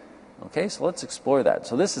HKLM. Okay, so let's explore that.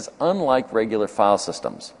 So this is unlike regular file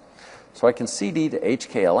systems. So I can CD to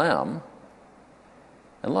HKLM,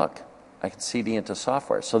 and look, I can CD into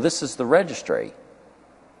software. So this is the registry.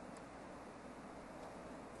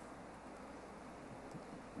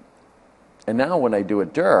 And now when I do a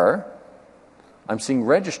dir, I'm seeing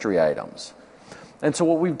registry items. And so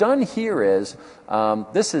what we've done here is,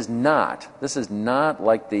 this is not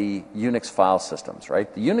like the Unix file systems,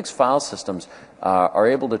 right? The Unix file systems are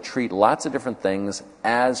able to treat lots of different things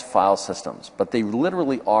as file systems, but they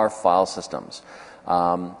literally are file systems.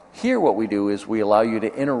 Here what we do is we allow you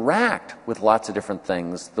to interact with lots of different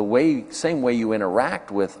things the same way you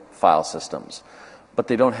interact with file systems, but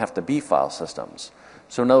they don't have to be file systems.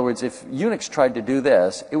 So in other words, if Unix tried to do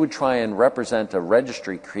this, it would try and represent a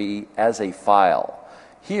registry key as a file.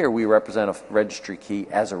 Here we represent a registry key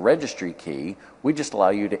as a registry key. We just allow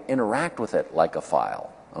you to interact with it like a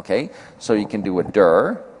file. Okay? So you can do a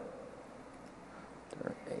dir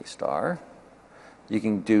A star. You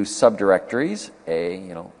can do subdirectories,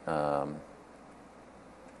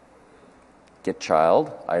 get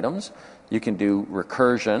child items. You can do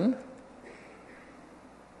recursion.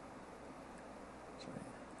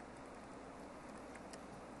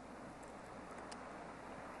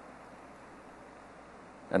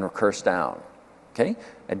 And recurse down. Okay?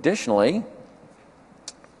 Additionally,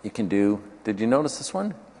 you can do, did you notice this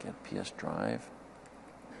one? Get PS drive.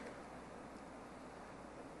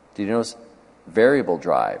 Did you notice variable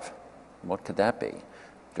drive? What could that be?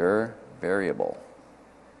 Dir variable,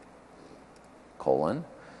 colon.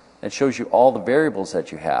 It shows you all the variables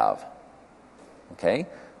that you have. Okay?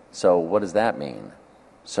 So what does that mean?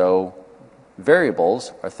 So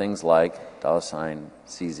variables are things like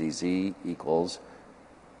 $CZZ equals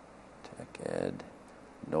TechEd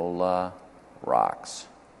NOLA rocks.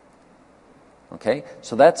 Okay,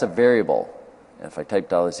 so that's a variable. And if I type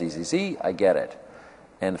 $ZZZ, I get it.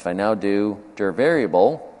 And if I now do dir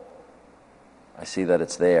variable, I see that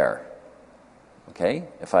it's there. Okay,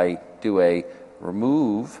 if I do a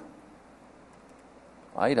remove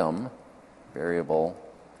item variable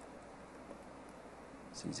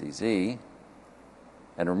ZZZ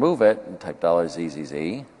and remove it and type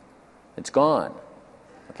 $ZZZ, it's gone.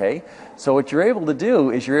 Okay, so what you're able to do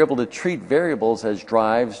is you're able to treat variables as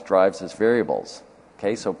drives, drives as variables.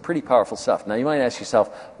 Okay, so pretty powerful stuff. Now you might ask yourself,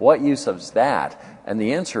 what use is that? And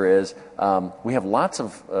the answer is, we have lots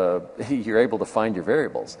of, you're able to find your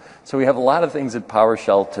variables. So we have a lot of things in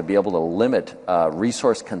PowerShell to be able to limit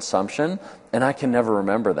resource consumption, and I can never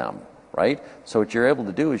remember them, right? So what you're able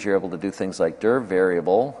to do is you're able to do things like dir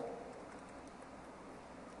variable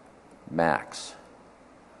max.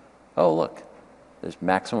 Oh, look, there's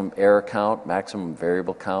maximum error count, maximum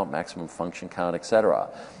variable count, maximum function count, etc.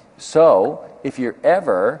 So if you're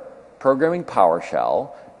ever programming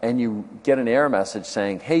PowerShell and you get an error message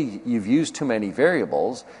saying, hey, you've used too many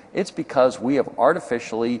variables, it's because we have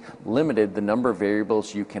artificially limited the number of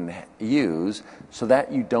variables you can use so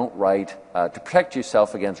that you don't write, to protect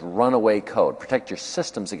yourself against runaway code, protect your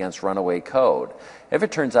systems against runaway code. If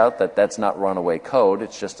it turns out that that's not runaway code,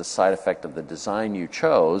 it's just a side effect of the design you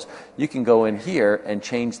chose, you can go in here and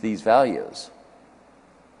change these values.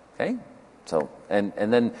 Okay? So, and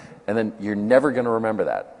then you're never going to remember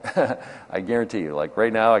that. I guarantee you. Like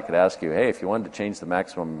right now, I could ask you, hey, if you wanted to change the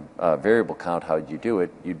maximum variable count, how would you do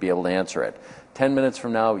it? You'd be able to answer it. 10 minutes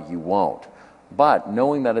from now, you won't. But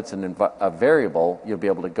knowing that it's a variable, you'll be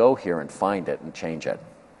able to go here and find it and change it.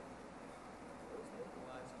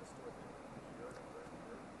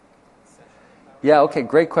 Yeah, okay,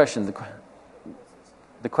 great question.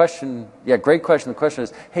 The question, yeah, great question. The question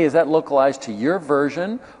is, hey, is that localized to your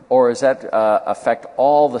version, or does that affect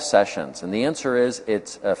all the sessions? And the answer is,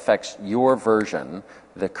 it affects your version,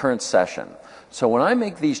 the current session. So when I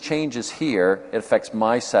make these changes here, it affects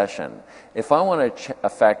my session. If I want to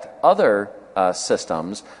affect other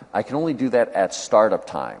systems, I can only do that at startup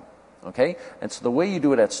time. Okay? And so the way you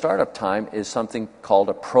do it at startup time is something called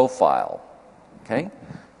a profile. Okay?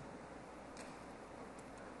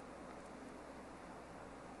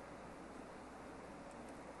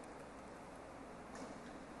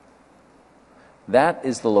 That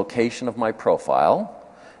is the location of my profile,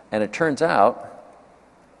 and it turns out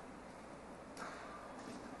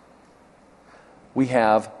we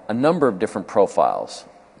have a number of different profiles.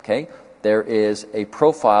 Okay? There is a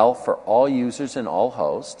profile for all users and all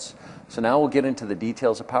hosts. So now we'll get into the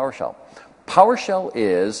details of PowerShell. PowerShell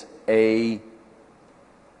is a,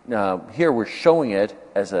 here we're showing it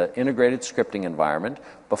as an integrated scripting environment.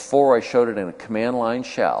 Before I showed it in a command line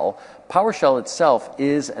shell. PowerShell itself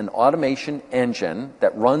is an automation engine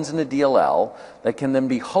that runs in a DLL that can then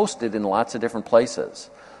be hosted in lots of different places.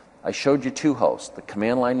 I showed you two hosts, the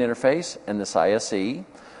command line interface and this ISE.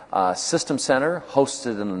 System Center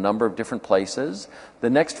hosted in a number of different places. The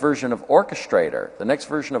next version of Orchestrator. The next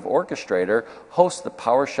version of Orchestrator hosts the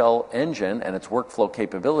PowerShell engine and its workflow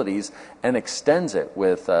capabilities and extends it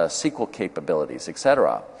with SQL capabilities,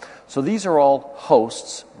 etc. So these are all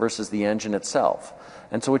hosts versus the engine itself.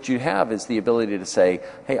 And so what you have is the ability to say,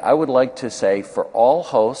 hey, I would like to say for all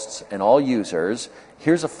hosts and all users,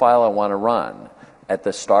 here's a file I want to run at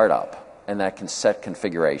the startup, and that can set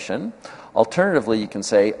configuration. Alternatively, you can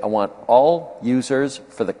say, I want all users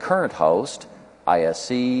for the current host,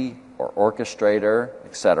 ISE or Orchestrator,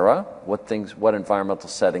 etc. What environmental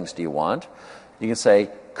settings do you want? You can say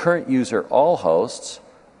current user all hosts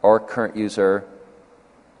or current user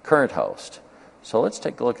current host. So let's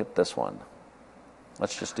take a look at this one.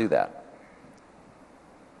 Let's just do that.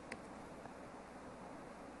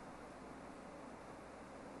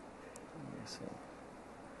 Let me see.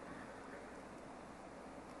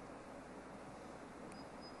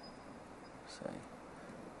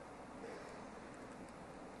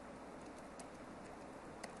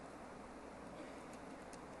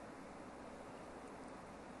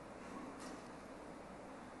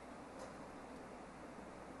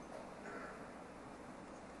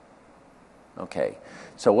 Okay,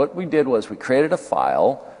 so what we did was we created a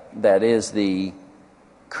file that is the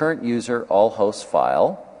current user all hosts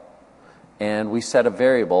file, and we set a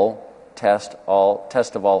variable test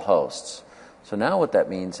of all hosts. So now what that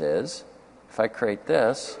means is, if I create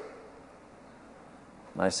this,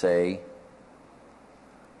 and I say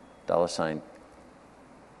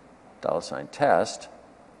 $$test,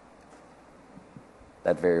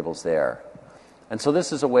 that variable's there. And so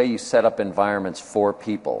this is a way you set up environments for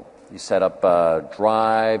people. You set up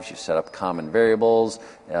drives, you set up common variables,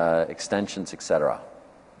 extensions, etc.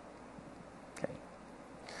 Okay.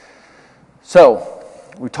 So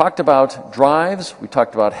we talked about drives, we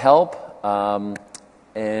talked about help,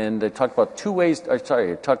 and I talked about two ways. I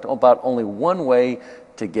talked about only one way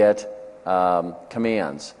to get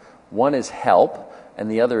commands. One is help, and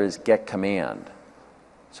the other is get command.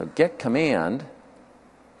 So get command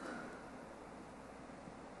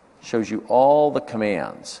shows you all the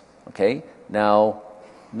commands. Okay, now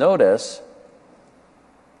notice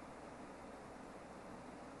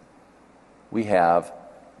we have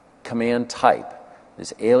command type.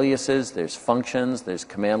 There's aliases, there's functions, there's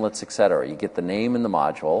commandlets, etc. You get the name in the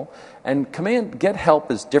module. And command get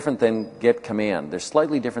help is different than get command. They're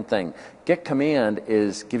slightly different thing. Get command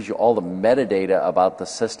gives you all the metadata about the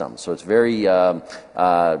system. So it's very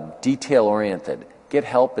detail oriented. Get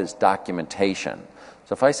help is documentation.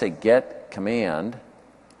 So if I say get command,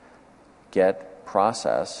 get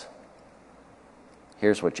process,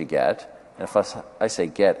 here's what you get. And if I say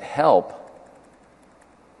get help,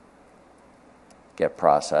 get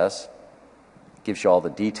process, gives you all the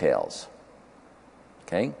details.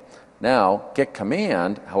 Okay? Now, get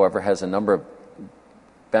command, however, has a number of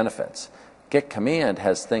benefits. Get command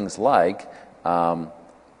has things like noun,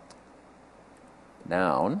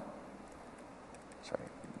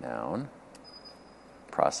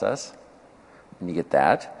 process, and you get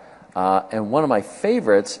that. And one of my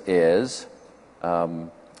favorites is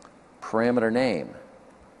parameter name.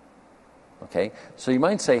 Okay, so you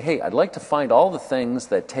might say, hey, I'd like to find all the things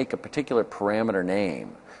that take a particular parameter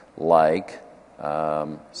name, like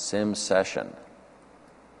sim session.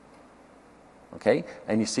 Okay,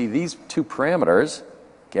 and you see these two parameters,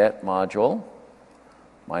 get module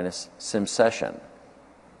minus sim session.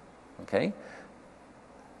 Okay,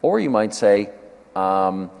 or you might say,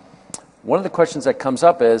 one of the questions that comes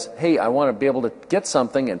up is, hey, I want to be able to get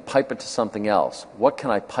something and pipe it to something else. What can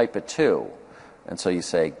I pipe it to? And so you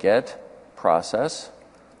say get process,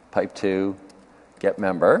 pipe to get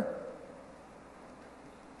member.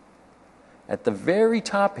 At the very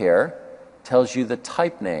top here tells you the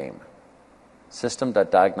type name,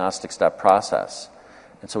 system.diagnostics.process.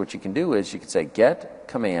 And so what you can do is you can say get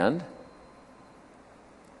command,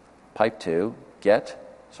 pipe to get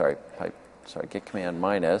command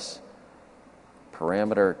minus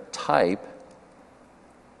parameter type,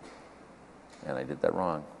 and I did that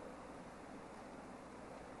wrong.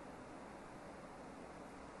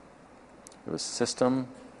 It was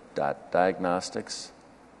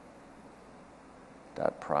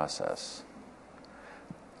system.diagnostics.process.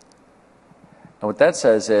 And what that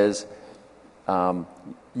says is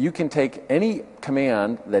you can take any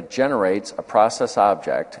command that generates a process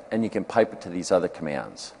object and you can pipe it to these other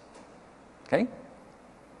commands. Okay?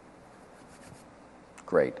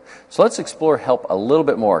 Great. So let's explore help a little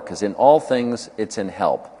bit more, because in all things it's in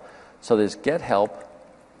help. So there's get help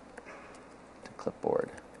to clipboard.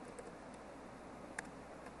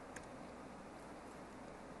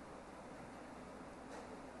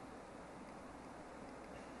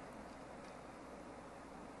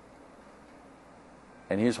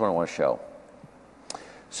 And here's what I want to show.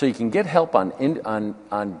 So you can get help on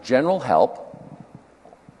general help.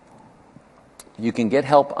 You can get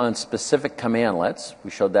help on specific commandlets.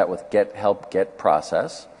 We showed that with get help, get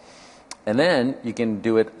process. And then you can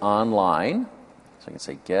do it online. So I can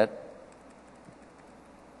say get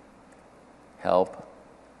help,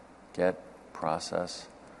 get process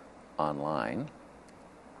online.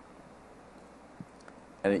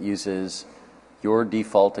 And it uses your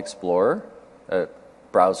default Explorer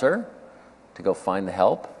browser to go find the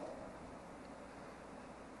help.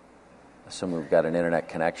 Assume we've got an internet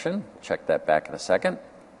connection. Check that back in a second.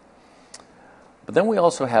 But then we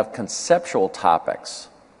also have conceptual topics.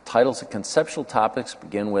 Titles of conceptual topics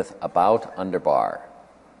begin with about underbar.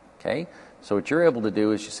 Okay? So what you're able to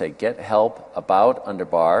do is you say get help about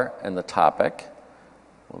underbar, and the topic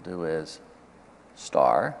we'll do is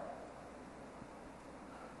star.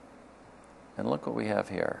 And look what we have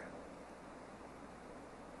here.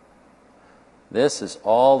 This is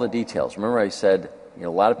all the details. Remember I said, a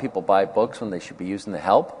lot of people buy books when they should be using the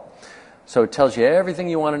help. So it tells you everything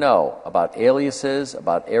you want to know about aliases,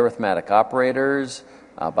 about arithmetic operators,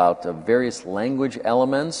 about various language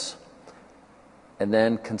elements, and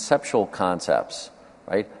then conceptual concepts,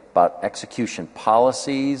 right? About execution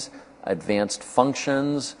policies, advanced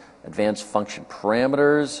functions, advanced function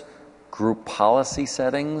parameters, group policy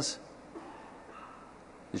settings.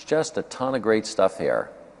 There's just a ton of great stuff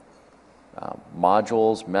here.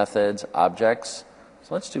 Modules, methods, objects.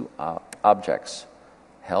 So let's do objects.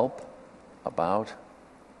 Help about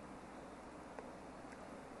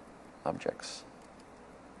objects.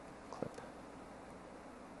 Clip.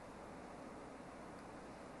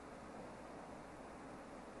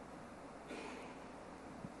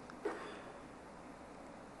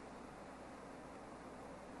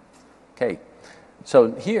 Okay.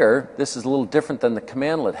 So here, this is a little different than the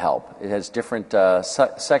commandlet help. It has different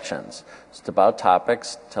sections. It's about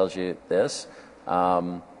topics, tells you this.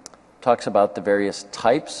 Talks about the various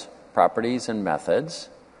types, properties, and methods.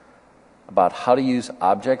 About how to use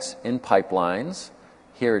objects in pipelines.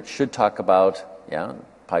 Here it should talk about,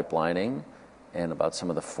 pipelining. and about some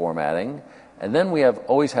of the formatting. And then we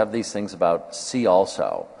always have these things about see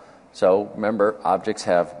also. So remember, objects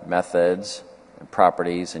have methods and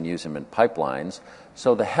properties and use them in pipelines.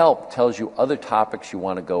 So the help tells you other topics you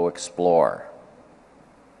want to go explore.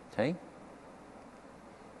 Okay?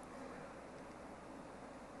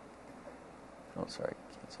 Oh, sorry,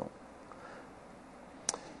 cancel.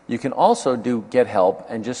 You can also do get help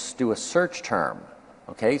and just do a search term.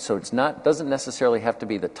 Okay, so doesn't necessarily have to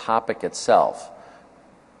be the topic itself.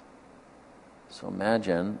 So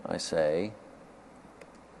imagine I say,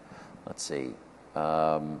 let's see,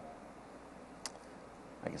 I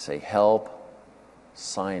can say help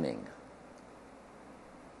signing.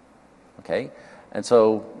 Okay, and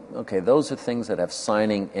so, okay, those are things that have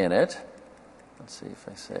signing in it. Let's see if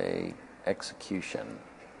I say execution.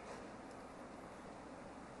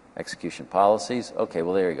 Execution policies. Okay,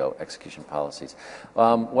 well, there you go, execution policies.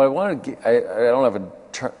 What I want to I don't have a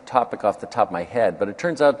topic off the top of my head, but it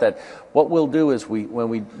turns out that what we'll do is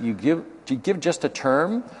you give just a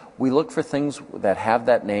term, we look for things that have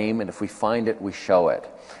that name, and if we find it, we show it.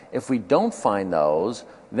 If we don't find those,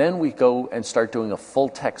 then we go and start doing a full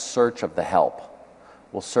text search of the help.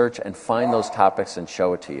 We'll search and find those topics and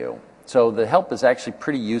show it to you. So the help is actually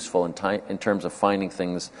pretty useful in terms of finding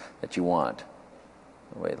things that you want.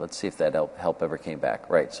 Wait, let's see if that help ever came back.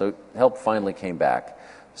 Right, so help finally came back.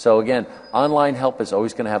 So again, online help is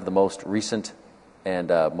always going to have the most recent and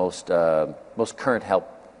most current help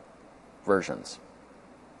versions.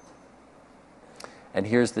 And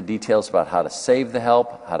here's the details about how to save the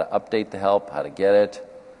help, how to update the help, how to get it.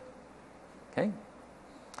 Okay.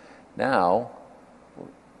 Now, what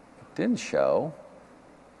it didn't show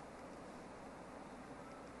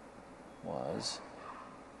was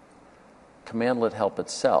cmdlet help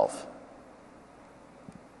itself.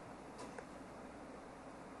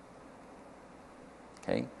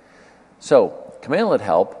 Okay, so cmdlet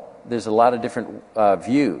help, there's a lot of different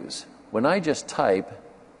views. When I just type,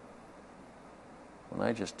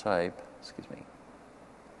 excuse me,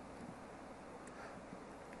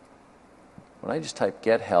 when I just type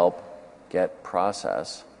get help, get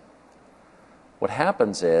process, what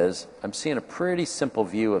happens is I'm seeing a pretty simple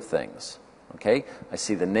view of things. Okay, I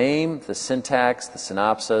see the name, the syntax, the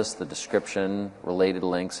synopsis, the description, related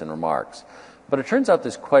links, and remarks. But it turns out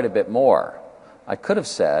there's quite a bit more. I could have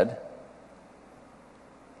said,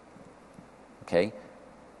 okay,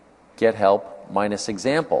 get help minus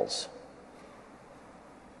examples.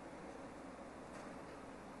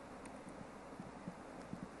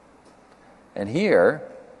 And here,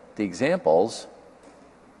 the examples,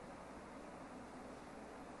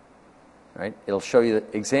 right, it'll show you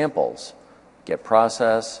the examples. Get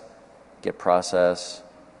process,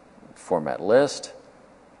 format list.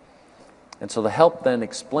 And so the help then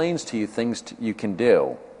explains to you things you can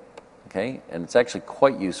do. Okay, and it's actually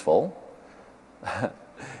quite useful.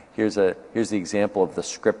 Here's the example of the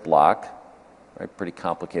script block, right? Pretty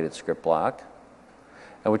complicated script block.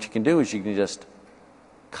 And what you can do is you can just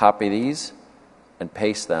copy these and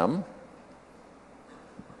paste them.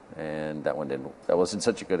 And that wasn't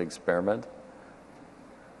such a good experiment.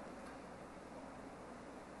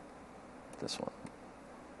 This one.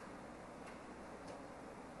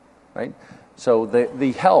 Right? So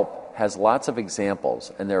the help has lots of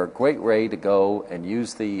examples, and they're a great way to go and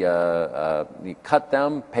use you cut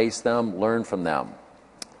them, paste them, learn from them.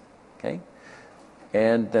 Okay?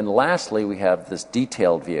 And then lastly, we have this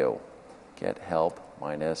detailed view. Get help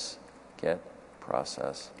minus get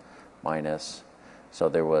process minus. So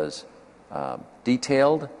there was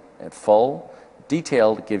detailed and full.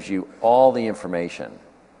 Detailed gives you all the information.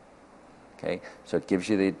 Okay, so it gives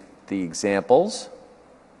you the examples.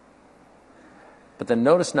 But then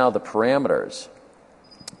notice now the parameters.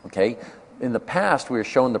 Okay, in the past we were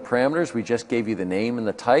showing the parameters, we just gave you the name and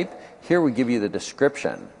the type. Here we give you the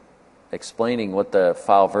description, explaining what the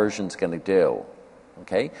file version is going to do.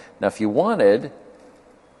 Okay, now if you wanted,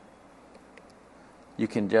 you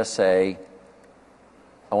can just say,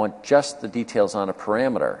 I want just the details on a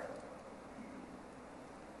parameter.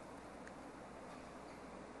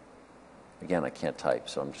 Again, I can't type,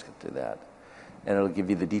 so I'm just going to do that. And it'll give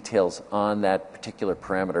you the details on that particular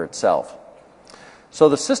parameter itself. So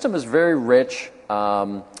the system is very rich.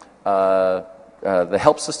 The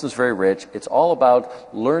help system is very rich. It's all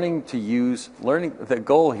about learning. The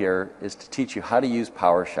goal here is to teach you how to use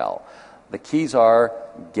PowerShell. The keys are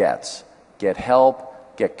gets, get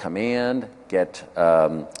help, get command, get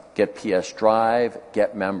PS drive,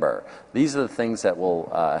 get member. These are the things that will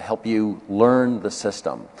help you learn the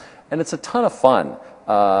system. And it's a ton of fun.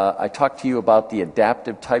 I talked to you about the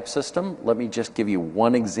adaptive type system. Let me just give you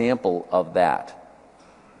one example of that.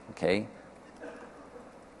 Okay?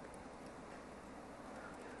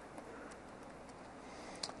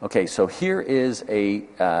 Okay, so here is a,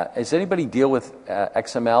 does anybody deal with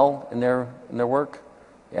XML in their work?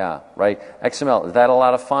 Yeah, right. XML, is that a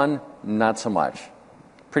lot of fun? Not so much.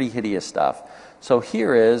 Pretty hideous stuff. So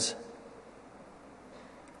here's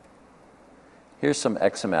some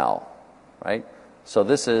XML, right? So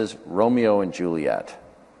this is Romeo and Juliet.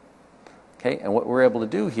 Okay, and what we're able to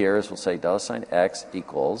do here is we'll say $x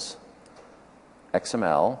equals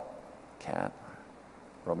XML, cat,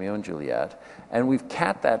 Romeo and Juliet, and we've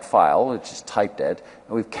cat that file, which is typed it,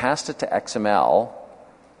 and we've cast it to XML,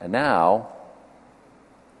 and now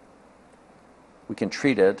we can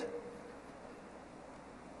treat it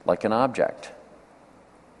like an object.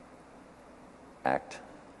 Act.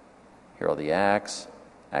 Here are the acts.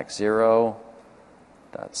 Act 0,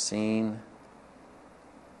 dot scene,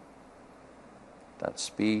 dot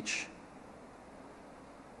speech.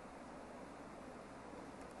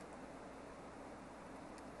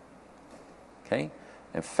 Okay?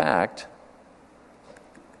 In fact,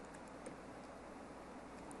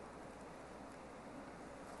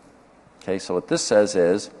 okay, so what this says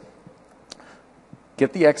is,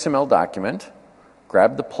 get the XML document,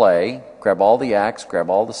 grab the play, grab all the acts, grab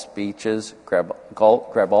all the speeches, grab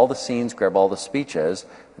all the scenes, grab all the speeches,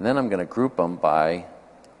 and then I'm going to group them by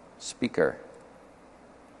speaker.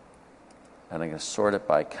 And I'm going to sort it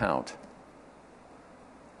by count.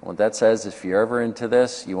 What that says, if you're ever into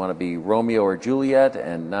this, you want to be Romeo or Juliet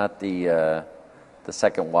and not the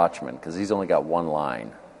second watchman, because he's only got one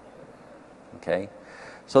line. Okay?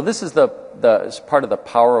 So this is it's part of the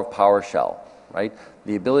power of PowerShell, right?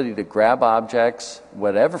 The ability to grab objects,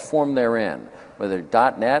 whatever form they're in, whether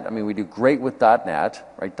 .NET, I mean, we do great with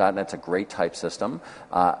 .NET, right? .NET's a great type system,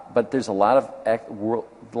 but there's a lot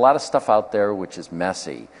of stuff out there which is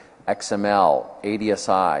messy. XML,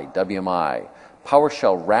 ADSI, WMI.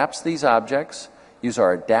 PowerShell wraps these objects, use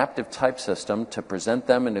our adaptive type system to present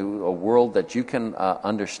them into a world that you can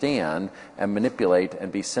understand and manipulate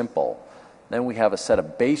and be simple. Then we have a set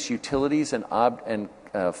of base utilities and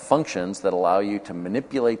functions that allow you to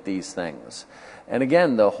manipulate these things. And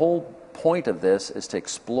again, the whole point of this is to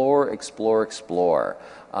explore, explore, explore.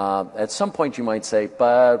 At some point you might say,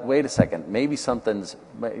 but wait a second, maybe something's,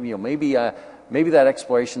 maybe that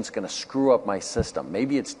exploration is going to screw up my system.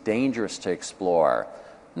 Maybe it's dangerous to explore.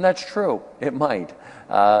 And that's true. It might.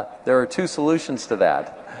 There are two solutions to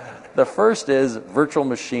that. The first is virtual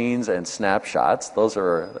machines and snapshots.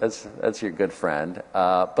 That's your good friend.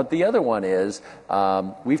 But the other one is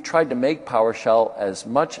we've tried to make PowerShell as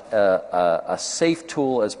much a safe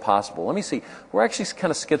tool as possible. Let me see. We're actually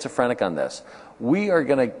kind of schizophrenic on this.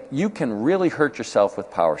 You can really hurt yourself with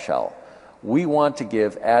PowerShell. We want to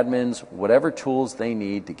give admins whatever tools they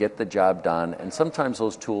need to get the job done, and sometimes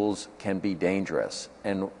those tools can be dangerous.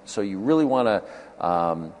 And so you really want to,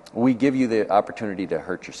 we give you the opportunity to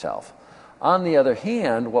hurt yourself. On the other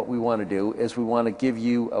hand, what we want to do is we want to give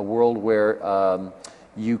you a world where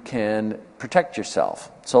you can protect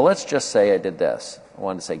yourself. So let's just say I did this. I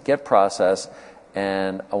wanted to say get process,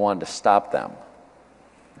 and I wanted to stop them.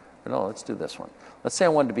 No, let's do this one. Let's say I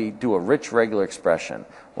wanted to do a rich regular expression.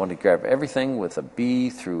 I wanted to grab everything with a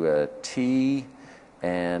B through a T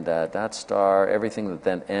and dot star, everything that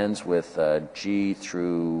then ends with G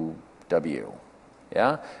through W.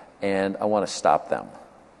 Yeah? And I want to stop them.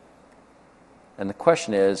 And the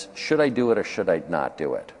question is, should I do it or should I not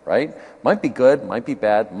do it? Right? Might be good, might be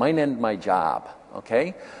bad, might end my job.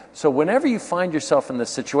 Okay? So whenever you find yourself in this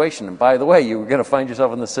situation, and by the way, you're going to find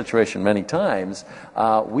yourself in this situation many times,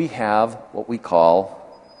 we have what we call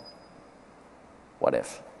what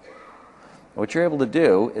if. What you're able to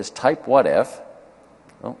do is type what if.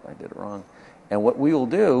 Oh, I did it wrong. And what we will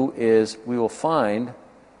do is we will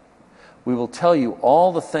tell you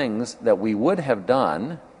all the things that we would have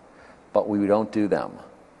done, but we don't do them.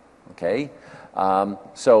 Okay?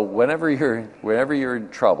 So whenever you're in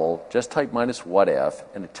trouble, just type minus what if,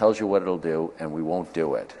 and it tells you what it'll do, and we won't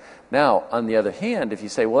do it. Now, on the other hand, if you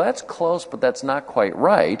say, well, that's close, but that's not quite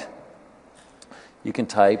right, you can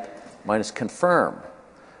type minus confirm.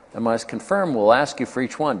 And minus confirm will ask you for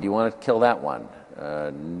each one, do you want to kill that one?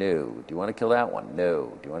 No. Do you want to kill that one?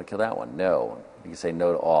 No. Do you want to kill that one? No. You can say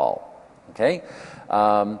no to all. Okay?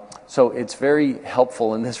 So it's very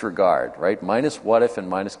helpful in this regard, right? Minus what if and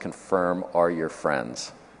minus confirm are your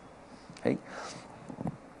friends. Okay?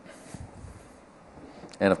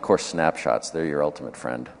 And of course, snapshots, they're your ultimate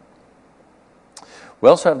friend. We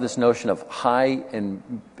also have this notion of high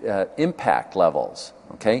impact levels.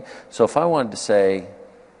 Okay? So if I wanted to say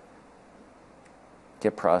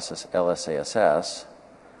get process LSASS,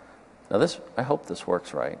 now this, I hope this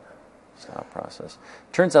works right. Stop process.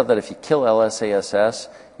 Turns out that if you kill LSASS,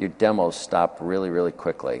 your demos stop really, really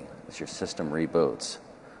quickly as your system reboots.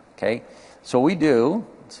 Okay? So what we do,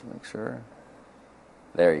 let's make sure.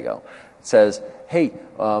 There you go. It says, hey,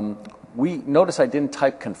 we notice I didn't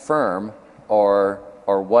type confirm or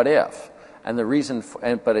what if, and the reason,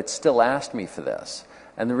 but it still asked me for this.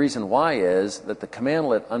 And the reason why is that the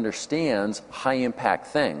commandlet understands high impact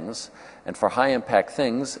things, and for high impact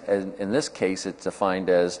things, in this case, it's defined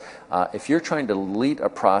as if you're trying to delete a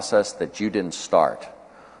process that you didn't start,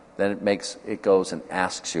 then it goes and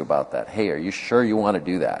asks you about that. Hey, are you sure you want to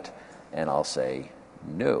do that? And I'll say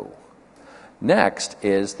no. Next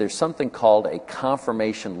is there's something called a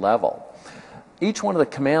confirmation level. Each one of the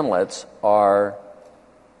commandlets are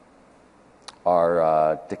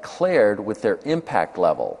declared with their impact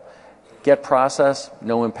level. Get process,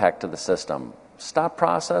 no impact to the system. Stop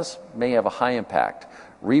process may have a high impact.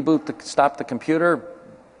 Stop the computer,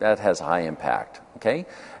 that has a high impact. Okay?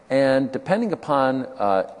 And depending upon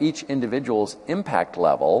each individual's impact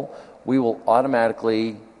level, we will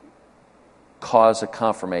automatically cause a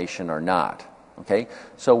confirmation or not. Okay,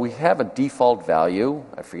 so we have a default value,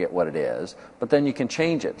 I forget what it is, but then you can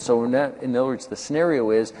change it. So in other words, the scenario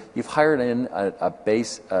is you've hired in a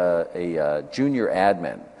junior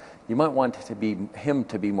admin. You might want him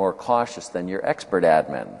to be more cautious than your expert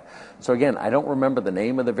admin. So again, I don't remember the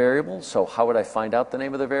name of the variable, so how would I find out the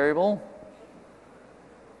name of the variable?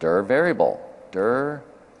 Dir variable. Dir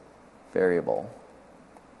variable.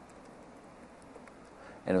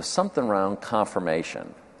 And it was something around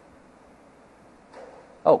confirmation.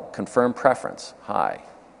 Oh, confirm preference, high.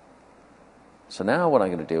 So now what I'm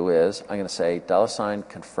going to do is I'm going to say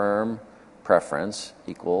 $confirm preference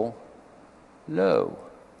equal low.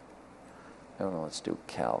 I don't know, let's do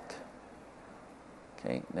calc.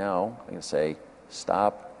 Okay, now I'm going to say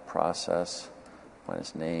stop process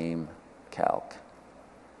minus name calc.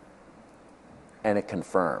 And it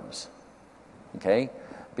confirms. Okay?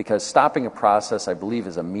 Because stopping a process, I believe,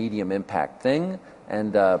 is a medium impact thing.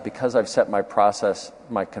 And because I've set my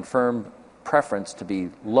confirm preference to be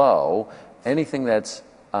low, anything that's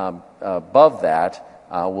above that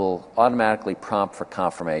will automatically prompt for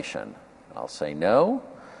confirmation. I'll say no.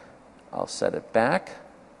 I'll set it back.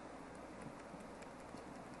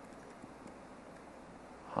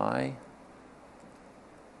 High.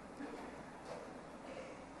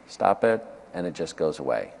 Stop it, and it just goes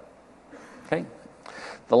away. Okay?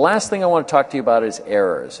 The last thing I want to talk to you about is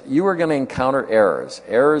errors. You are going to encounter errors.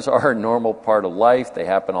 Errors are a normal part of life. They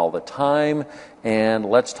happen all the time, and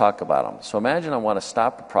let's talk about them. So imagine I want to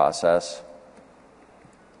stop a process.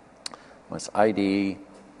 It's ID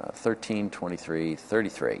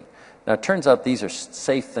 132333. Now it turns out these are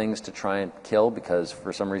safe things to try and kill because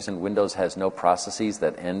for some reason Windows has no processes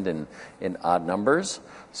that end in odd numbers.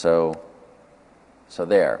 So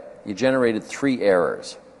there. You generated 3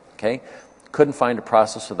 errors. Okay? Couldn't find a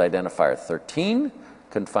process with identifier 13,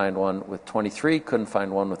 couldn't find one with 23, couldn't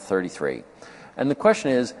find one with 33. And the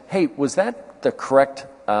question is, hey, was that the correct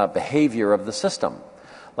behavior of the system?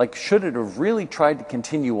 Like, should it have really tried to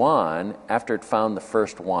continue on after it found the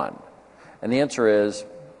first one? And the answer is,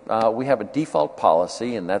 we have a default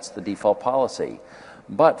policy, and that's the default policy.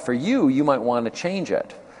 But for you, you might want to change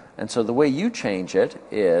it. And so the way you change it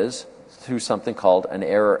is through something called an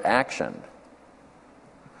error action.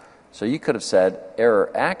 So you could have said, error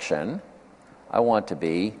action, I want to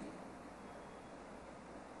be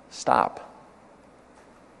stop.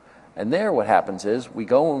 And there what happens is we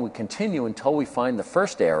go and we continue until we find the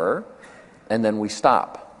first error, and then we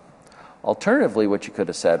stop. Alternatively, what you could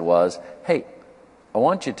have said was, hey, I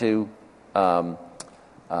want you to, I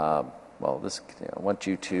want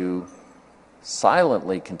you to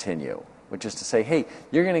silently continue, which is to say, hey,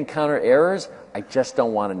 you're going to encounter errors, I just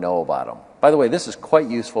don't want to know about them. By the way, this is quite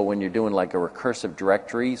useful when you're doing like a recursive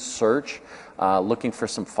directory search, looking for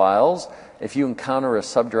some files. If you encounter a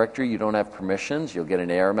subdirectory you don't have permissions, you'll get an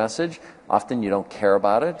error message. Often you don't care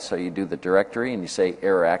about it, so you do the directory and you say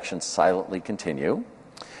error action silently continue.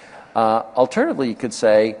 Alternatively, you could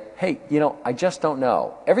say, hey, I just don't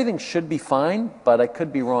know. Everything should be fine, but I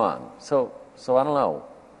could be wrong. So I don't know.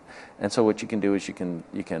 And so what you can do is you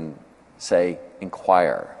can say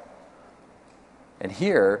inquire. And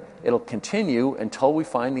here, it'll continue until we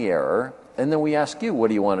find the error, and then we ask you, what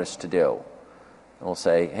do you want us to do? And we'll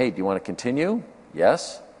say, hey, do you want to continue?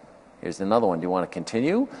 Yes. Here's another one. Do you want to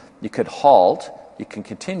continue? You could halt, you can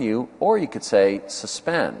continue, or you could say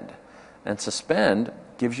suspend. And suspend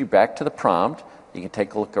gives you back to the prompt. You can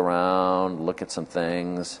take a look around, look at some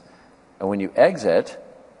things, and when you exit,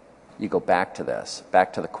 you go back to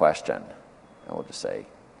the question. And we'll just say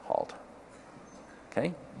halt.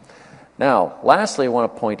 Okay? Now, lastly, I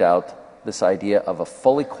want to point out this idea of a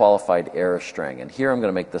fully qualified error string. And here I'm going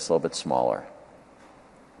to make this a little bit smaller.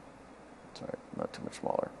 Sorry, not too much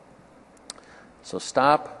smaller. So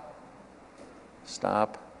stop,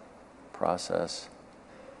 process,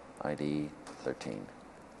 ID 13.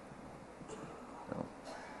 No.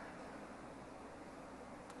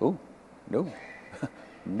 Ooh, no.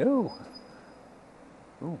 No.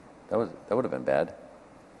 Ooh, that would have been bad.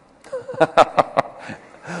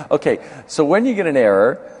 Okay, so when you get an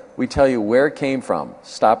error, we tell you where it came from.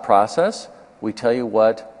 Stop process, we tell you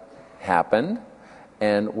what happened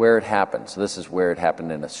and where it happened. So this is where it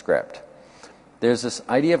happened in a script. There's this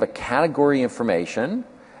idea of a category information,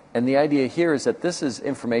 and the idea here is that this is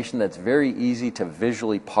information that's very easy to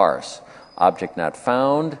visually parse. Object not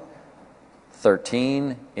found,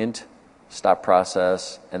 13, int, stop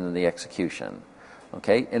process, and then the execution.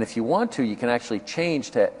 Okay, and if you want to, you can actually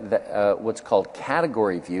change to what's called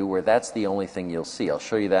category view, where that's the only thing you'll see. I'll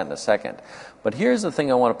show you that in a second. But here's the thing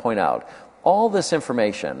I want to point out. All this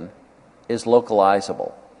information is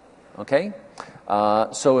localizable. Okay?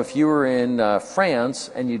 So if you were in France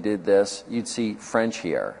and you did this, you'd see French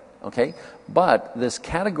here. Okay? But this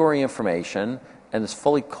category information and this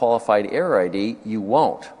fully qualified error ID, you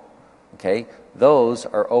won't. Okay? Those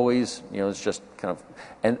are always, it's just kind of,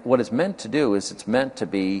 and what it's meant to do is it's meant to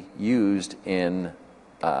be used in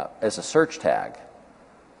as a search tag.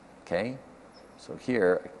 Okay, so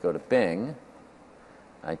here I go to Bing,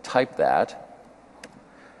 I type that,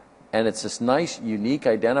 and it's this nice unique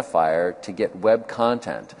identifier to get web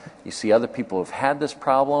content. You see other people who've had this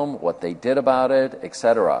problem, what they did about it,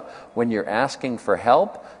 etc. When you're asking for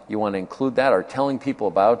help, you want to include that, or telling people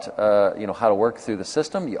about how to work through the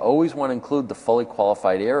system. You always want to include the fully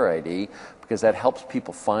qualified error ID because that helps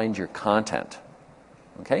people find your content.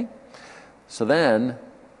 Okay? So then,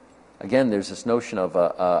 again, there's this notion of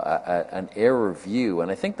an error view,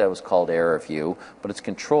 and I think that was called error view, but it's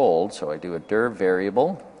controlled. So I do a dir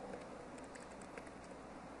variable,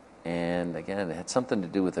 and again, it had something to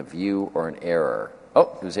do with a view or an error.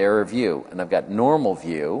 Oh, it was error view, and I've got normal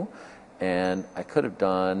view. And I could have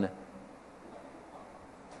done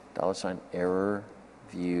 $error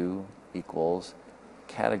view equals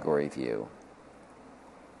category view.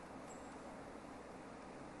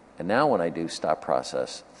 And now when I do stop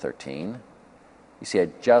process 13, you see I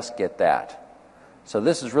just get that. So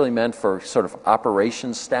this is really meant for sort of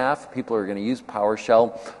operations staff. People are going to use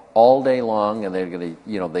PowerShell all day long, and they're going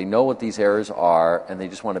to, they know what these errors are, and they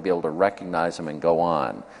just want to be able to recognize them and go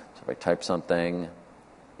on. So if I type something,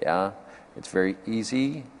 yeah. It's very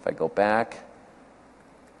easy. If I go back,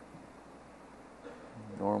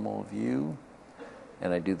 normal view,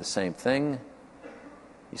 and I do the same thing,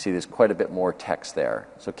 you see there's quite a bit more text there.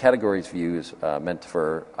 So categories view is meant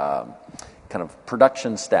for kind of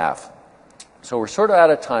production staff. So we're sort of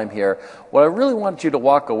out of time here. What I really want you to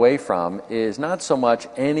walk away from is not so much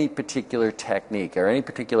any particular technique or any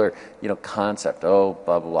particular concept, blah,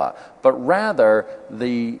 blah, blah, but rather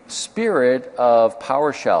the spirit of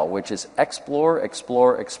PowerShell, which is explore,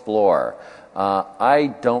 explore, explore.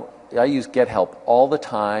 I use get help all the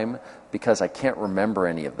time because I can't remember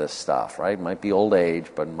any of this stuff, right? It might be old age,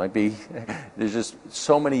 but it might be, there's just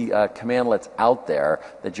so many commandlets out there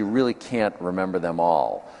that you really can't remember them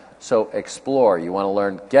all. So explore. You want to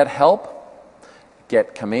learn get help,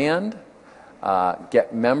 get command,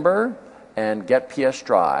 get member, and get PS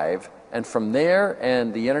drive. And from there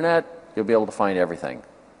and the internet, you'll be able to find everything.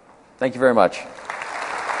 Thank you very much.